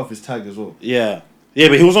sure he cut off his tag as well. Yeah,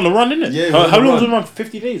 but he was on the run, innit? Yeah. How long was he on the run?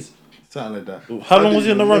 50 days. Something like that. How long was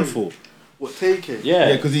he on the run for? What, take it?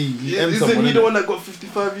 Yeah, because he isn't he the one that got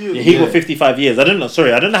 55 years? Yeah, he got 55 years. I don't know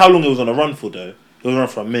how long he was on the run for though. He was on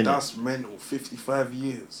for a minute. That's mental. 55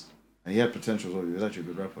 years. And he had potential as well. He was actually a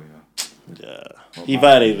good rapper, Yeah. He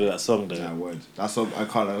violated that song though. Yeah, word. That song I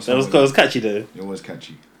can't. That was catchy though. It was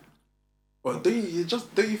catchy. But don't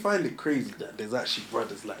you find it crazy that there's actually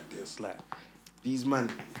brothers like this, like. These my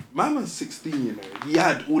man's 16, you know. He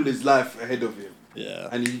had all his life ahead of him. Yeah.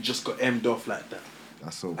 And he just got emmed off like that.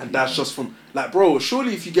 That's so. And that's just from like, bro.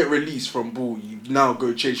 Surely, if you get released from ball, you now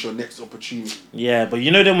go chase your next opportunity. Yeah, but you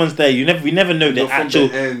know them ones there. We never know the actual.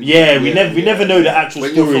 We never know the actual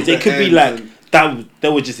stories. It could be like that.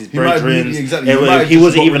 That was just his brethren. Exactly. He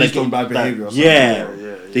wasn't even a bad behavior. Yeah.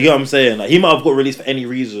 Do you get what I'm saying? Like he might have got released for any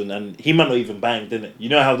reason, and he might not even bang, didn't it? You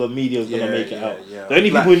know how the media's gonna make it out. Yeah. The only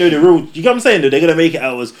people who know the real, you get what I'm saying? Though they're gonna make it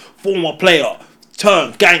out as former player,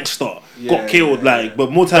 turned gangster, got killed.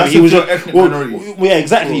 But more time he was just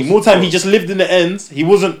exactly. More time he just lived in the ends. He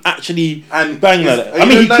wasn't actually bang like that. I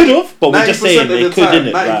mean, he could have, but we're just saying they could, didn't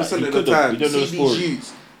it? 90% of the time, we don't know the story.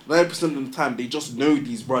 90% of the time they just know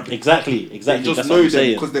these brothers. Exactly. They just That's know what I'm them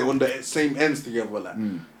saying. because they're on the same ends together. Like,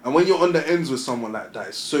 and when you're on the ends with someone like that,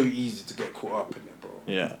 it's so easy to get caught up in it, bro.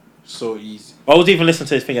 Yeah. So easy. I was even listening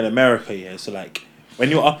to this thing in America, yeah. So like, when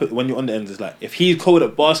you're on the ends, it's like if he's cold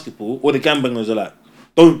at basketball, all the gangbangers are like,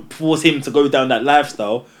 don't force him to go down that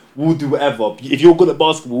lifestyle. We'll do whatever. If you're good at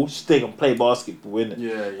basketball, stay and play basketball, innit?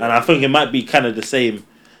 Yeah. And I think it might be kind of the same,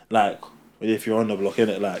 like if you're on the block,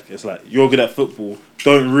 innit? Like it's like you're good at football.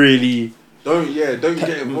 Don't really get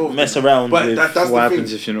involved. mess around. But with that's what the happens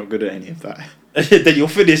thing. if you're not good at any of that? then you're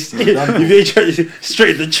finished. You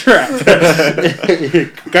straight in the trap.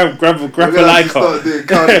 grab a liker.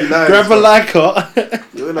 Grab a liker.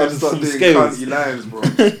 You're gonna have to start some doing scales. county lines, bro.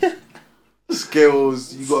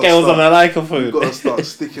 Scales. You got Scales on a liker phone. You gotta start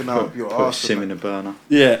sticking out your Put a arse. sim in a burner.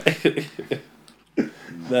 Yeah.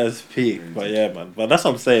 That's peak. But yeah, man. But that's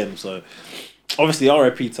what I'm saying. So obviously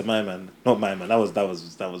RIP to my man. Not my man. That was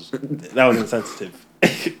insensitive.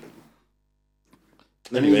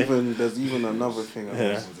 Anyway. There's even another thing.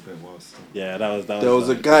 Yeah, that was. There was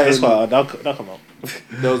a guy. That's why that'll come up.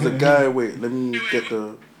 There was a guy. Wait, let me get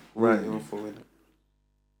the right info in it.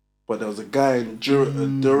 But there was a guy in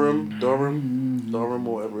Durham, or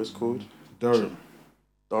whatever it's called. Durham.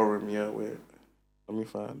 Yeah. Wait, let me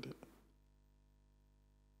find it.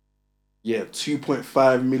 Yeah,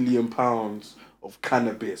 £2.5 million of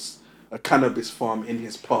cannabis. A cannabis farm in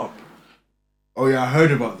his pub. Oh yeah, I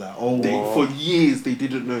heard about that. For years they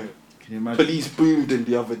didn't know. Can you imagine? Police boomed him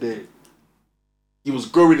the other day. He was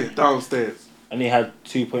growing it downstairs. And he had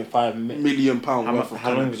 2.5 £1 million worth of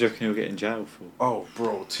How long cannabis. do you reckon he'll get in jail for? Oh,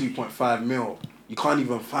 bro, 2.5 mil. You can't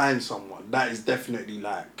even find someone. That is definitely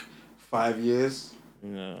like 5 years.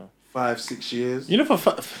 No. 5-6 years. You know, for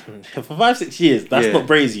 5-6 years, that's not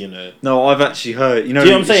crazy, you know. No, I've actually heard. You know, Do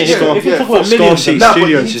you know what I'm saying? If you talk about millions, Scarcity but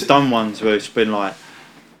Studios has done ones where it's been like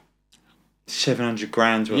 700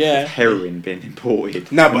 grand worth of heroin being imported.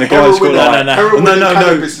 Nah, and but the guy's heroin, got like heroin and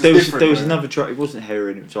cannabis is different. There was man. another drug. It wasn't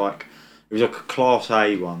heroin. It was like a Class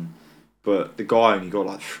A one, but the guy only got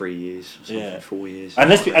like 3 years, or something, 4 years.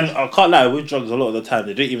 And I can't lie, with drugs, a lot of the time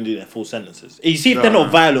they don't even do their full sentences. You see, if they're not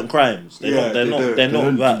violent crimes, They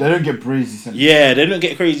don't get crazy sentences. Yeah, they don't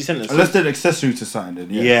get crazy sentences unless they're accessory to something.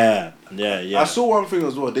 Then yeah. I saw one thing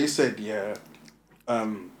as well. They said,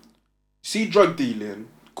 see drug dealing,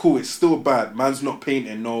 cool, it's still bad. Man's not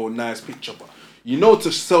painting no nice picture, but you know, to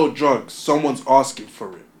sell drugs, someone's asking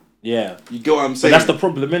for it. Yeah, you get what I'm but saying? that's the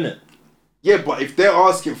problem, innit? Yeah, but if they're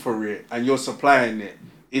asking for it and you're supplying it,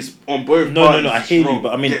 it's on both No, parties. I hear you,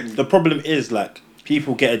 but I mean, Get me? the problem is like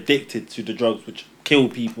people get addicted to the drugs, which kill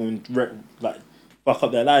people and like fuck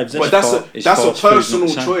up their lives. But that's a personal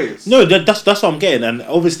choice. No, that's what I'm getting, and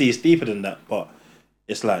obviously it's deeper than that. But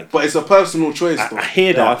it's like, but it's a personal choice. Though. I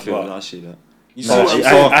hear that. I see that. You see what I'm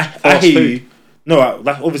saying? I hear you. No,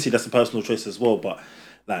 obviously that's a personal choice as well, but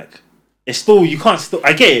like. It's still, you can't still,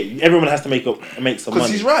 I get it, everyone has to make some money.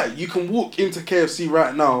 Because he's right, you can walk into KFC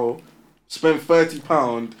right now, spend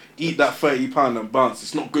 £30, eat that £30 and bounce.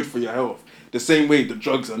 It's not good for your health. The same way the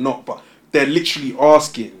drugs are not, but they're literally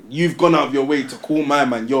asking. You've gone out of your way to call my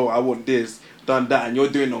man, yo, I want this, done that, and you're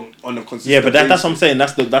doing it on a consistent Yeah, but that's basis. what I'm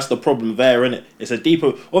saying, that's the problem there, innit? It's a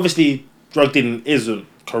deeper, obviously drug dealing isn't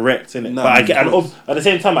correct, innit? No, but I get, and at the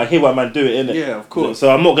same time I hear why man do it, innit? Yeah, of course.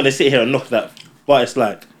 So I'm not going to sit here and knock that, but it's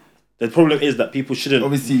like, the problem is that people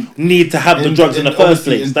shouldn't need to have the drugs in the first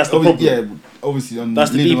place. That's the problem. Yeah, obviously, that's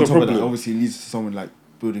the deeper problem. That, obviously, it leads to someone like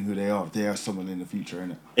building who they are. They are someone in the future,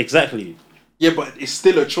 innit? Exactly. Yeah, but it's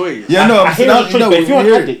still a choice. Yeah, no, I hear it's a choice, but if you're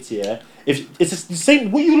an addict, if it's the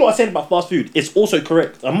same, what you lot are saying about fast food, it's also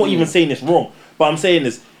correct. I'm not even saying it's wrong, but I'm saying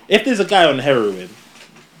is, if there's a guy on heroin,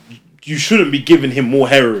 you shouldn't be giving him more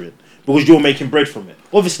heroin because you're making bread from it.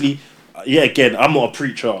 Obviously. Yeah, again, I'm not a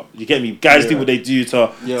preacher. You get me? Guys do what they do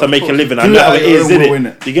to make a living. I know how it is,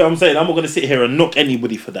 innit? You get what I'm saying? I'm not going to sit here and knock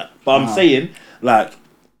anybody for that. But I'm saying, like,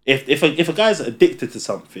 if a guy's addicted to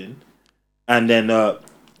something, and then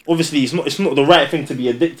obviously it's not the right thing to be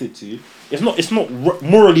addicted to. It's not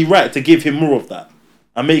morally right to give him more of that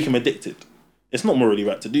and make him addicted. It's not morally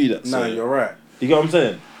right to do that. No, you're right. You get what I'm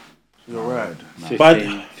saying? You're right.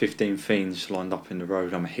 15 fiends lined up in the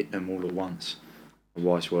road. I'm gonna hit them all at once.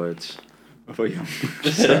 Wise words. I thought you.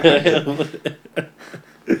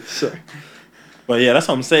 Sorry. But yeah, that's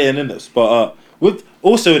what I'm saying, innit? But with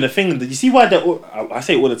also in the thing that you see why I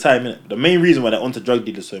say it all the time, innit? The main reason why they're onto drug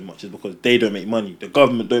dealers so much is because they don't make money. The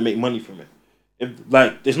government don't make money from it. If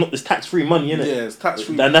like there's tax free money, innit? Yeah, it's tax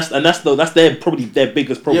free. And that's probably their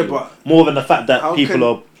biggest problem. Yeah, but more than the fact that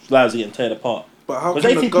lives are getting teared apart. But how Was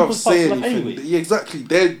can the 18 gov people's say parts, like, anything? anyway? Yeah, exactly.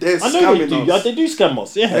 They're I know they scamming do. us. They do scam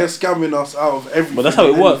us. Yeah. They're scamming us out of everything. But that's how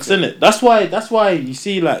it and works, anything. isn't it? That's why you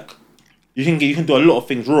see, like, you can do a lot of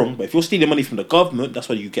things wrong, but if you're stealing money from the government, that's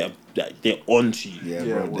why you get they're onto you. Yeah,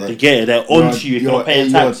 Yeah, bro. well, They get it. They're onto you if you're not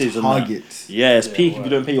paying taxes and that. target. Yeah, it's Yeah, peak if well. you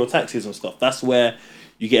don't pay your taxes and stuff. That's where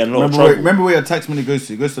you get in a lot of Remember trouble. where your tax money goes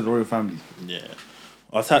to? It goes to the royal family. Yeah.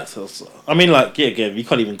 Our taxes. I mean, like, yeah, again, we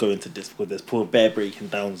can't even go into this because there's poor bare breaking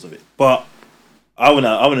downs of it. But I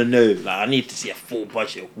wanna know. Like, I need to see a full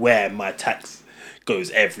budget of where my tax goes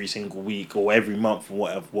every single week or every month or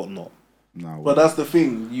whatnot. No, But that's the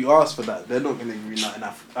thing. You ask for that. They're not going to give you nothing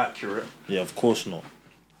accurate. Yeah, of course not.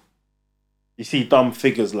 You see dumb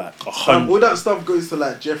figures like All 100. that stuff goes to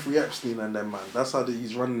like Jeffrey Epstein and them, man. That's how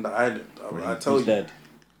he's running the island. I tell He's you. dead.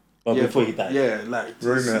 But Yeah, before he died. Yeah, like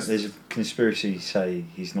Rumour, there's a conspiracy say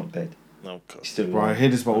he's not dead. No, He's still bro, I alive. hear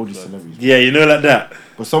this about all these celebrities. yeah, you know, like that.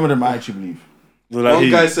 But some of them I actually believe. Like one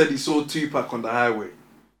who? guy said he saw Tupac on the highway.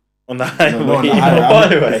 On the highway. No, not on the On the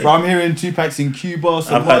highway. highway. Bro, I'm hearing Tupac's in Cuba, I've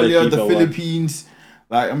heard of Somalia, the Cuba, Philippines.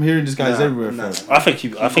 Like, I'm hearing this guy's Nah, everywhere, nah. fam. I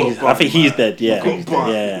think he's dead. Yeah, He got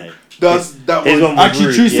banned. yeah, That His was one was Actually,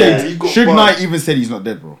 rude, True yeah. said, He got Suge banned. Knight even said he's not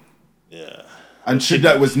dead, bro. yeah. And Suge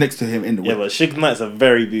Knight was next to him in the Yeah, whip. but Suge Knight's a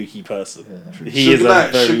very booky person. Yeah. He is a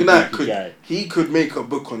very Suge Knight booky guy. he could make a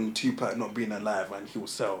book on Tupac not being alive and he'll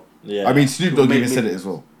sell. Yeah, I mean, Snoop Dogg Make even me- said it as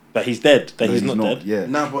well. but he's dead. That No, he's not dead. Yeah.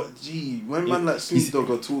 Nah, but gee, when man like Snoop Dogg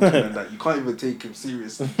are talking and that, you can't even take him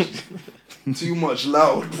seriously. Too much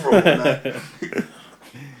loud, bro. Like,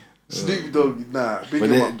 Snoop Dogg, nah, big But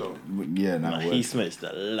him they, up though. yeah, nah, Nah, word. he smokes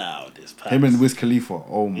the loudest. Packs. Him and Wiz Khalifa.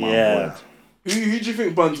 Oh my Yeah. word. Who do you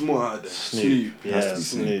think buns more out of them? Snoop. Has Yeah, to be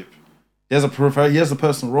Snoop. He has a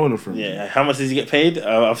personal roller for him. Yeah, how much does he get paid?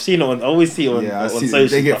 I've seen it on. I always see it on, Yeah, I on see.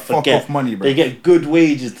 socials. They get I fuck forget. off money, bro. They get good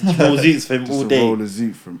wages to roll zoots for him Just all to day. roll a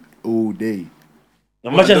zoot from all day.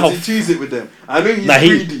 Imagine how. Does he tease it with them? I know he's Nah, he-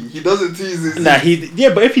 greedy. He doesn't tease his. Nah,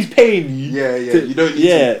 but if he's paying you, Yeah, yeah. to- You don't need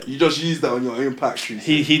yeah. to. You just use that on your own factory.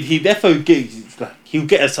 He defo gigs. Like, he'll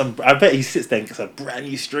get us some. I bet he sits there and gets a brand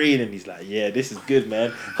new strain, and he's like, "Yeah, this is good,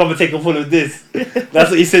 man. Come and take a full of this." That's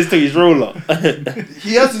what he says to his roller.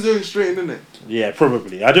 He has his own strain, innit? Yeah,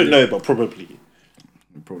 probably. I don't know, but probably.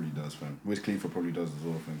 He probably does, fam. Wiz Khalifa probably does as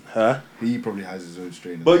well, fam. Huh? He probably has his own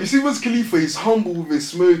strain. But you see, Wiz Khalifa, he's humble with his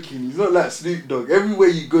smoking. He's not like Snoop Dogg. Everywhere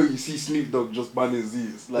you go, you see Snoop Dogg just banning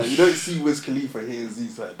Z's. Like, you don't see Wiz Khalifa hitting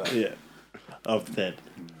Z's like that. Yeah, I'm dead.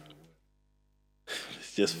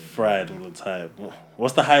 It's just fried all the time.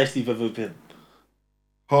 What's the highest you've ever been?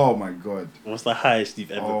 Oh my god. What's the highest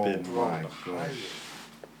you've ever Oh been? my god.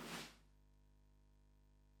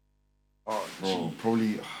 Oh, Bro,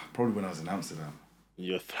 probably when I was in Amsterdam.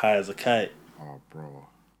 You're high as a kite. Oh, bro,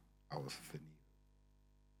 I was finito.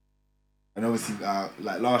 And obviously,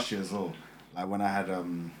 like last year as well, like when I had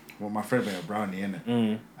my friend made a brownie in it,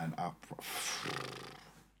 Mm. and I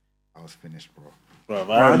was finished, bro.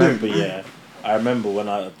 Bro, I remember when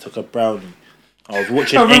I took a brownie. I was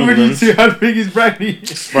watching I remember you England. two had biggest brownie.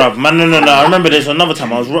 Bro, man, no. I remember there's another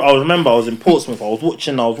time. I was in Portsmouth. I was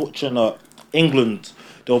watching England.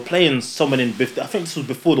 They were playing someone I think this was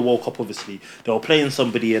before the World Cup, obviously. They were playing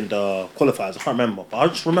somebody in the qualifiers. I can't remember. But I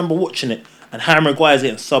just remember watching it and Harry Maguire's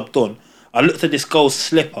getting subbed on. I looked at this girl's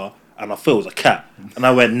slipper and I thought it was a cat. And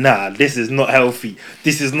I went, nah, this is not healthy.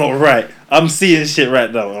 This is not right. I'm seeing shit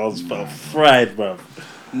right now. I was fried, bro.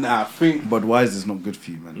 Nah, I think. But why is this not good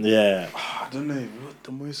for you, man? Yeah. I don't know what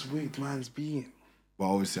the most wicked man's been.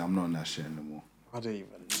 Well, obviously, I'm not on that shit anymore. I don't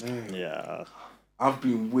even know. Yeah. I've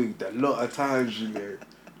been wigged a lot of times, you know.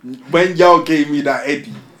 When y'all gave me that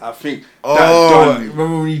Eddie, I think that done me.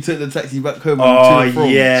 remember when you took the taxi back home? Oh, and to and from?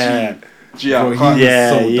 yeah. Gee, I Bro, can't. he was Yeah,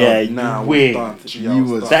 so yeah. done. You Nah, win. I was done. Gee, I You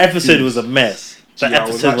was was- done. That episode was a mess. That Gee, I was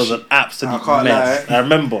episode was an actually- absolute I can't mess. lie. I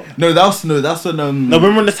remember. No, that's when No, we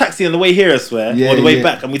were on the taxi on the way here, I swear. Yeah, or the way yeah.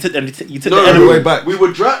 back, and you took the No, on the edible. way back. We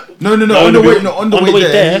were driving. No, No, on the no, way, we- no, on the way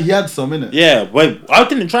there, he had some in it. Yeah, wait. I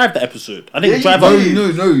didn't drive that episode. I didn't Yeah, you drive.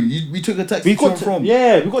 did. No, we took a taxi We to and got from.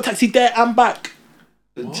 yeah, we got a taxi there and back.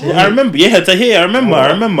 I remember. Yeah, to here. I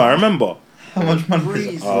remember. How much money?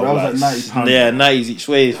 Crazy. So that was like £90. Yeah, 90s each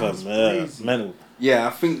way, fam. That's Yeah, crazy. mental. Yeah, I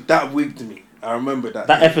think that wigged me. I remember that.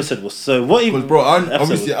 That episode was so. What even? Because bro, episode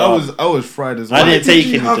obviously was I was fried as I well. Why didn't did take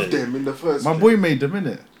you have anything. them in the first My place? boy made them in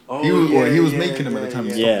it. Oh, he was making them at the time.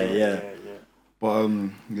 he stopped. Yeah. But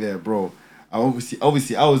yeah, bro. I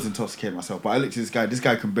obviously I was intoxicated myself, but I looked at this guy. This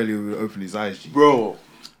guy can barely open his eyes. G. Bro,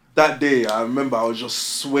 that day I remember I was just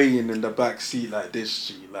swaying in the back seat like this.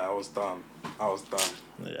 G, like I was done.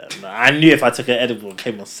 Yeah, no, I knew if I took an edible and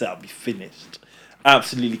came on set, I'd be finished.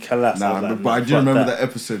 Absolutely collapsed. Nah, I was like, but I do fuck remember that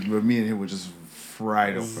episode where me and him were just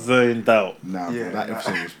cried off, bro. Zoned out. Nah, Yeah, bro, that nah.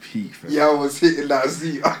 episode was peak, fam. Yeah, I was hitting that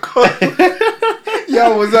Z. I can't. Yeah,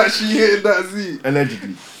 I was actually hitting that Z.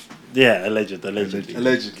 Allegedly. Yeah, allegedly.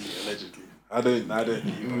 Allegedly. I don't.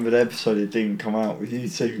 Remember the episode it didn't come out with you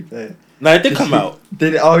two there? No, it did come out.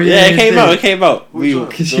 Did it? Oh Yeah, it came did. out. It came out. Which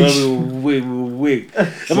one? We were wig. all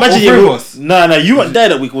Imagine three you. of us? No, you weren't there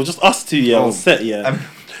that week. It was just us two. Yeah, Oh. on set. Yeah,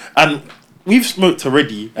 and we've smoked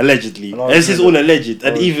already, allegedly. And I And this is all remember- alleged,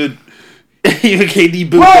 and Oh. even KD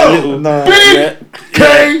booked Whoa! a little. No. Yeah.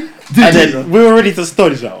 K. And then we were ready to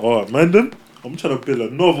start. He's like, "Oh, man, then I'm trying to build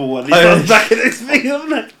a novel one." He starts back in this thing. I'm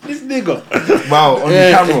like, "This nigga." Wow, on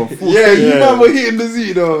the camera. full Yeah, you Yeah. man were hitting the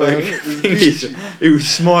Z though. Man. He was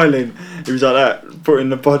smiling. He was like that, putting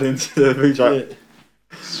the bud into the. He was like,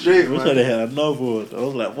 Straight, We're trying man. to hit a novel. I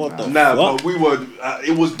was like, "What the Nah, fuck?" but we were.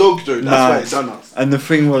 It was dog joke. That's Nah. why it done us. and the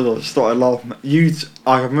thing was, I started laughing.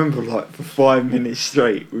 I remember like for 5 minutes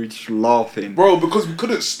straight, we were just laughing. Bro, because we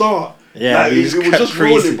couldn't start. Yeah, Like, we it just was kept just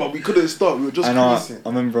creasing. rolling, but we couldn't start. We were just And I creasing.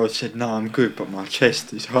 remember I said, "No, I'm good, but my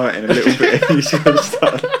chest is hurting a little bit." And he's going to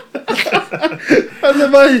start. And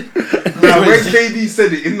then Nah, when KD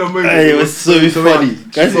said it in the moment, Hey, it was so funny.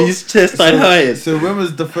 Guys, his chest started hurting. So when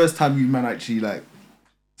was the first time you man actually like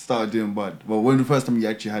started doing bud? Well, when the first time you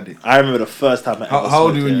actually had it? I remember the first time I How- ever how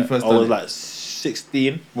old smoked, were you when yeah. you first I was done it? like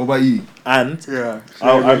 16, What about you? and Yeah.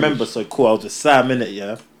 I remember so cool. I was with Sam in it,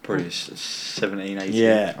 yeah. Probably 17, 18.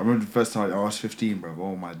 Yeah. I remember the first time I was 15, bro.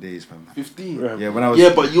 Oh my days, fam. 15. Yeah, when I was.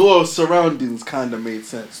 Yeah, but your surroundings kind of made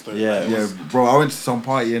sense, though. Yeah. Like, it Yeah, was- bro. I went to some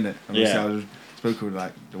party in it. Yeah. I was spoken with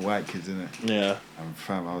like the white kids in it, Yeah. and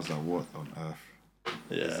fam, I was like, what on earth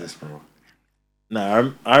is Yeah. this, bro?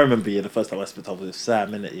 No, I remember the first time I spent time with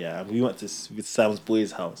Sam in it, yeah. And we went to with Sam's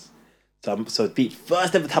boy's house. So deep.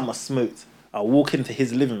 First ever time I smoked, I walk into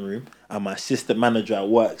his living room and my assistant manager at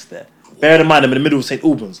work's there. Bear in mind, I'm in the middle of St.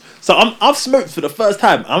 Albans. So I've smoked for the first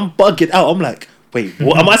time. I'm bugging out. I'm like, wait,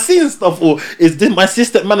 what? Am I seeing stuff? Or is this my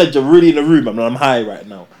assistant manager really in the room? I'm high right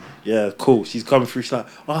now. Yeah, cool. She's coming through. She's like,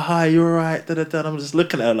 oh, hi, you're alright. And I'm just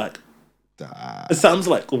looking at her like, it sounds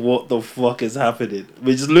like, what the fuck is happening?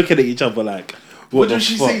 We're just looking at each other like, What the did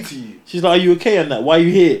she fuck? say to you? She's like, are you okay on that? Why are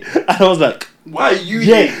you here? And I was like, Why are you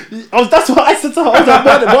yeah. here? That's what I said to her. I was like,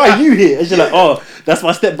 man, why are you here? And she's like, oh, that's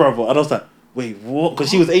my stepbrother. And I was like, wait, what? Because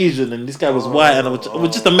she was Asian and this guy was white, and it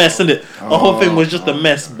was just a mess, innit? The whole thing was just a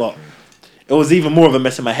mess, but it was even more of a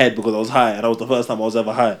mess in my head because I was high, and that was the first time I was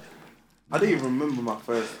ever high. I don't even remember my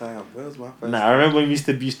first time. Where was my first Nah, I remember when we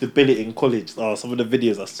used to bill it in college. Oh, some of the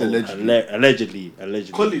videos I saw. Allegedly.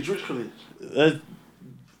 Allegedly. College? Which college?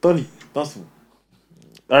 Donny, Bustle.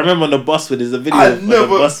 I remember on the busway, there's a video I on never-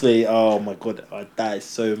 the busway. Oh my god, I died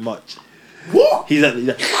so much. What? He's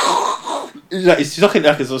like it's sucking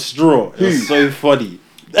like it's a straw. It was so funny.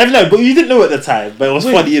 I don't know, but you didn't know at the time, but it was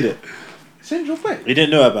funny, innit? Central Bay. You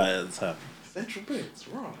didn't know about it at the time. Central Bay. It's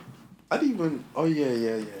wrong. I didn't even. Oh,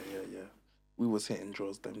 yeah. We was hitting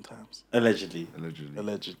draws them times. Allegedly.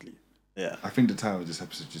 Allegedly. Yeah. I think the title of this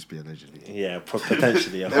episode just be allegedly. Yeah,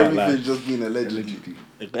 potentially. I can't lie. Everything just being allegedly.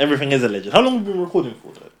 Everything is alleged. How long have we been recording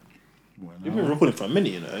for, though? Well, We've been recording for a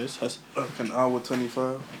minute, you know. It's Like an hour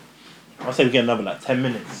 25. I'll say we get another like 10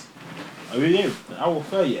 minutes. Are we in? An hour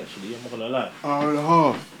 30 actually, I'm not gonna lie. Hour and a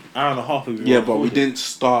half. Hour and a half we've been Yeah, but we recording. didn't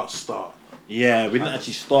start. Yeah, we didn't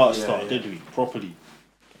actually start, Yeah. did we? Properly.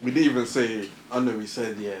 We didn't even say. I know we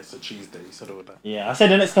said it's a Tuesday. We said all that. Yeah, I said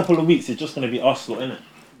the next couple of weeks it's just gonna be us lot, innit?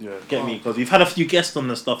 Yeah. Get me? Because we've had a few guests on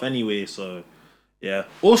and stuff anyway, so yeah.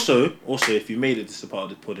 Also, if you made it this part of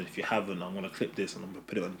the pod, and if you haven't, I'm gonna clip this and I'm gonna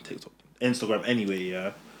put it on TikTok, Instagram anyway.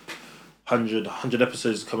 Yeah, 100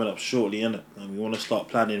 episodes coming up shortly, innit? And we want to start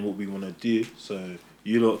planning what we want to do. So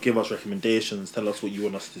you lot give us recommendations, tell us what you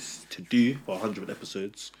want us to do for 100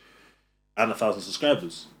 episodes and 1,000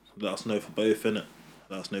 subscribers. Let us know for both, innit?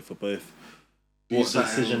 Let us know for both. What the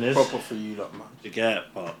decision is. proper for you, lot, man. You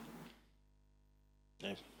get, but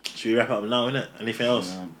yeah. Should we wrap up now, innit? Anything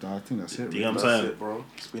else? I think that's it. Do you know what I'm That's saying? it, bro.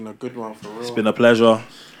 It's been a good one for real. It's been a pleasure.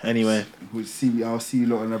 Anyway, I'll see you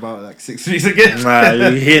lot in about like 6 weeks again. nah,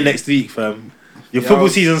 you're here next week, fam. Your football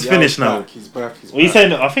season's finished now. He's back. What are you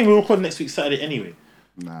saying? I think we're recording next week Saturday anyway.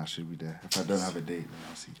 Nah, I should be there. If I don't have a date, then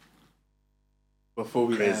I'll see. Before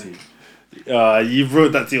we Crazy. end, You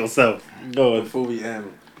wrote that to yourself. Go on. before we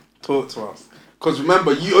end, talk to us. Because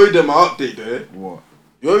remember, you owe them an update, though. What?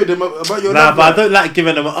 You owe them about your Nah, love but I life. don't like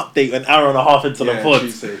giving them an update an hour and a half into the Yeah, pod.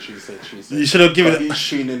 true say. You should have given But it. he's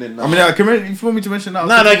tuning in now. I mean, I can. If you want me to mention that,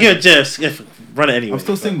 No, give it just run it anyway. I'm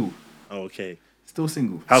still single. Oh, okay. Still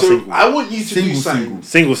single. How so single? I want you to do Single, something.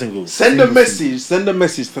 Single. Send a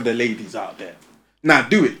message to the ladies out there. Nah,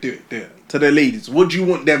 do it. to the ladies. What do you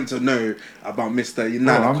want them to know about Mr. Bro,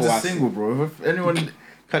 Nana I'm just Kawase? single, bro. If anyone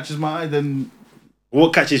catches my eye, then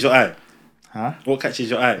What catches your eye? huh? What catches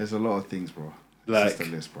your eye? There's a lot of things, bro. Like- It's just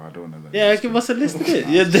a list, bro. I don't know. Yeah, give us a list of it.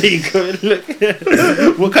 Yeah, there you go.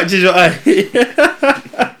 Look. What catches your eye?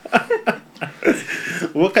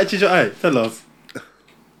 What catches your eye? Tell us.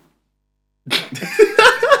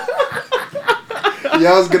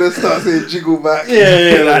 Yeah, I was gonna start saying jiggle back.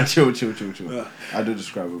 Yeah. Nah, chill. I don't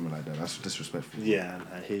describe women like that. That's disrespectful. Yeah,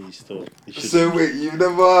 I hear you still. You should. So wait, you've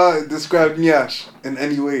never described Nyash in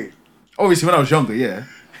any way? Obviously, when I was younger, yeah.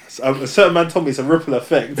 A certain man told me it's a ripple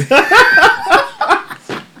effect.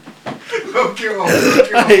 Okay,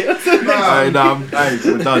 Hey, nah, We're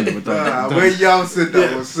done. when y'all said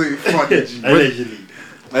that was so funny. G. Allegedly.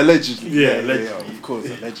 Allegedly. Yeah, allegedly. Of course,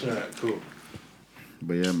 allegedly. Alright, cool.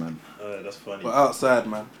 But yeah, man. That's funny. But outside,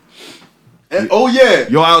 man. Oh yeah.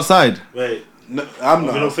 You're outside. Wait, No, I'm we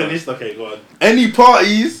not. not outside. finished? Okay, go on. Any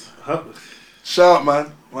parties? Huh? Shout,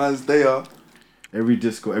 man. Man's there. Every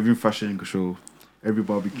disco, every fashion show, every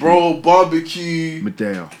barbecue. Bro, barbecue,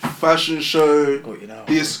 Medea. fashion show, Got you now.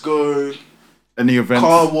 disco, Any events.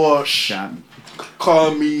 car wash, Chat.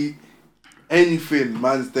 car meet, anything.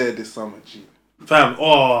 Man's there this summer, G. Fam,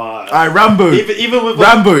 Alright, Rambo. even with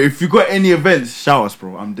Rambo, if you got any events, shout us,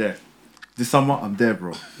 bro. I'm there. This summer, I'm there,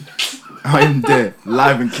 bro. I am there,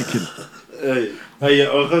 live and kicking. yeah,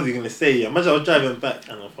 I was gonna say, imagine I was driving back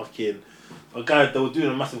and a guy, they were doing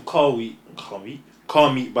a massive car meet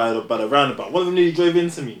by the roundabout. One of them nearly drove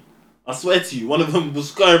into me. I swear to you, one of them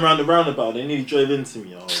was going around the roundabout. They nearly drove into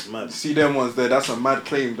me. I was mad. See them ones there. That's a mad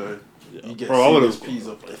claim, though. You get Bro, I would serious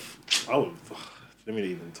have. peas up. I would. Let me not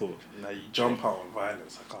even talk. Now you jump out on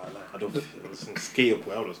violence. I can't lie. I don't. It was some skater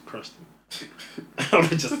boy. I would have crushed him. I would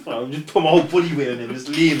have just put my whole body weight on him, just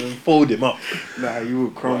lean and fold him up. Nah, you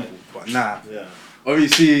would crumble. But nah. Yeah.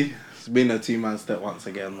 Obviously, it's been a 2-man step once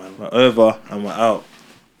again, man. We're over and we're out.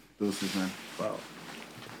 Deuces, man. Wow.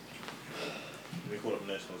 We call up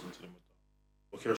next. I was into them. Okay.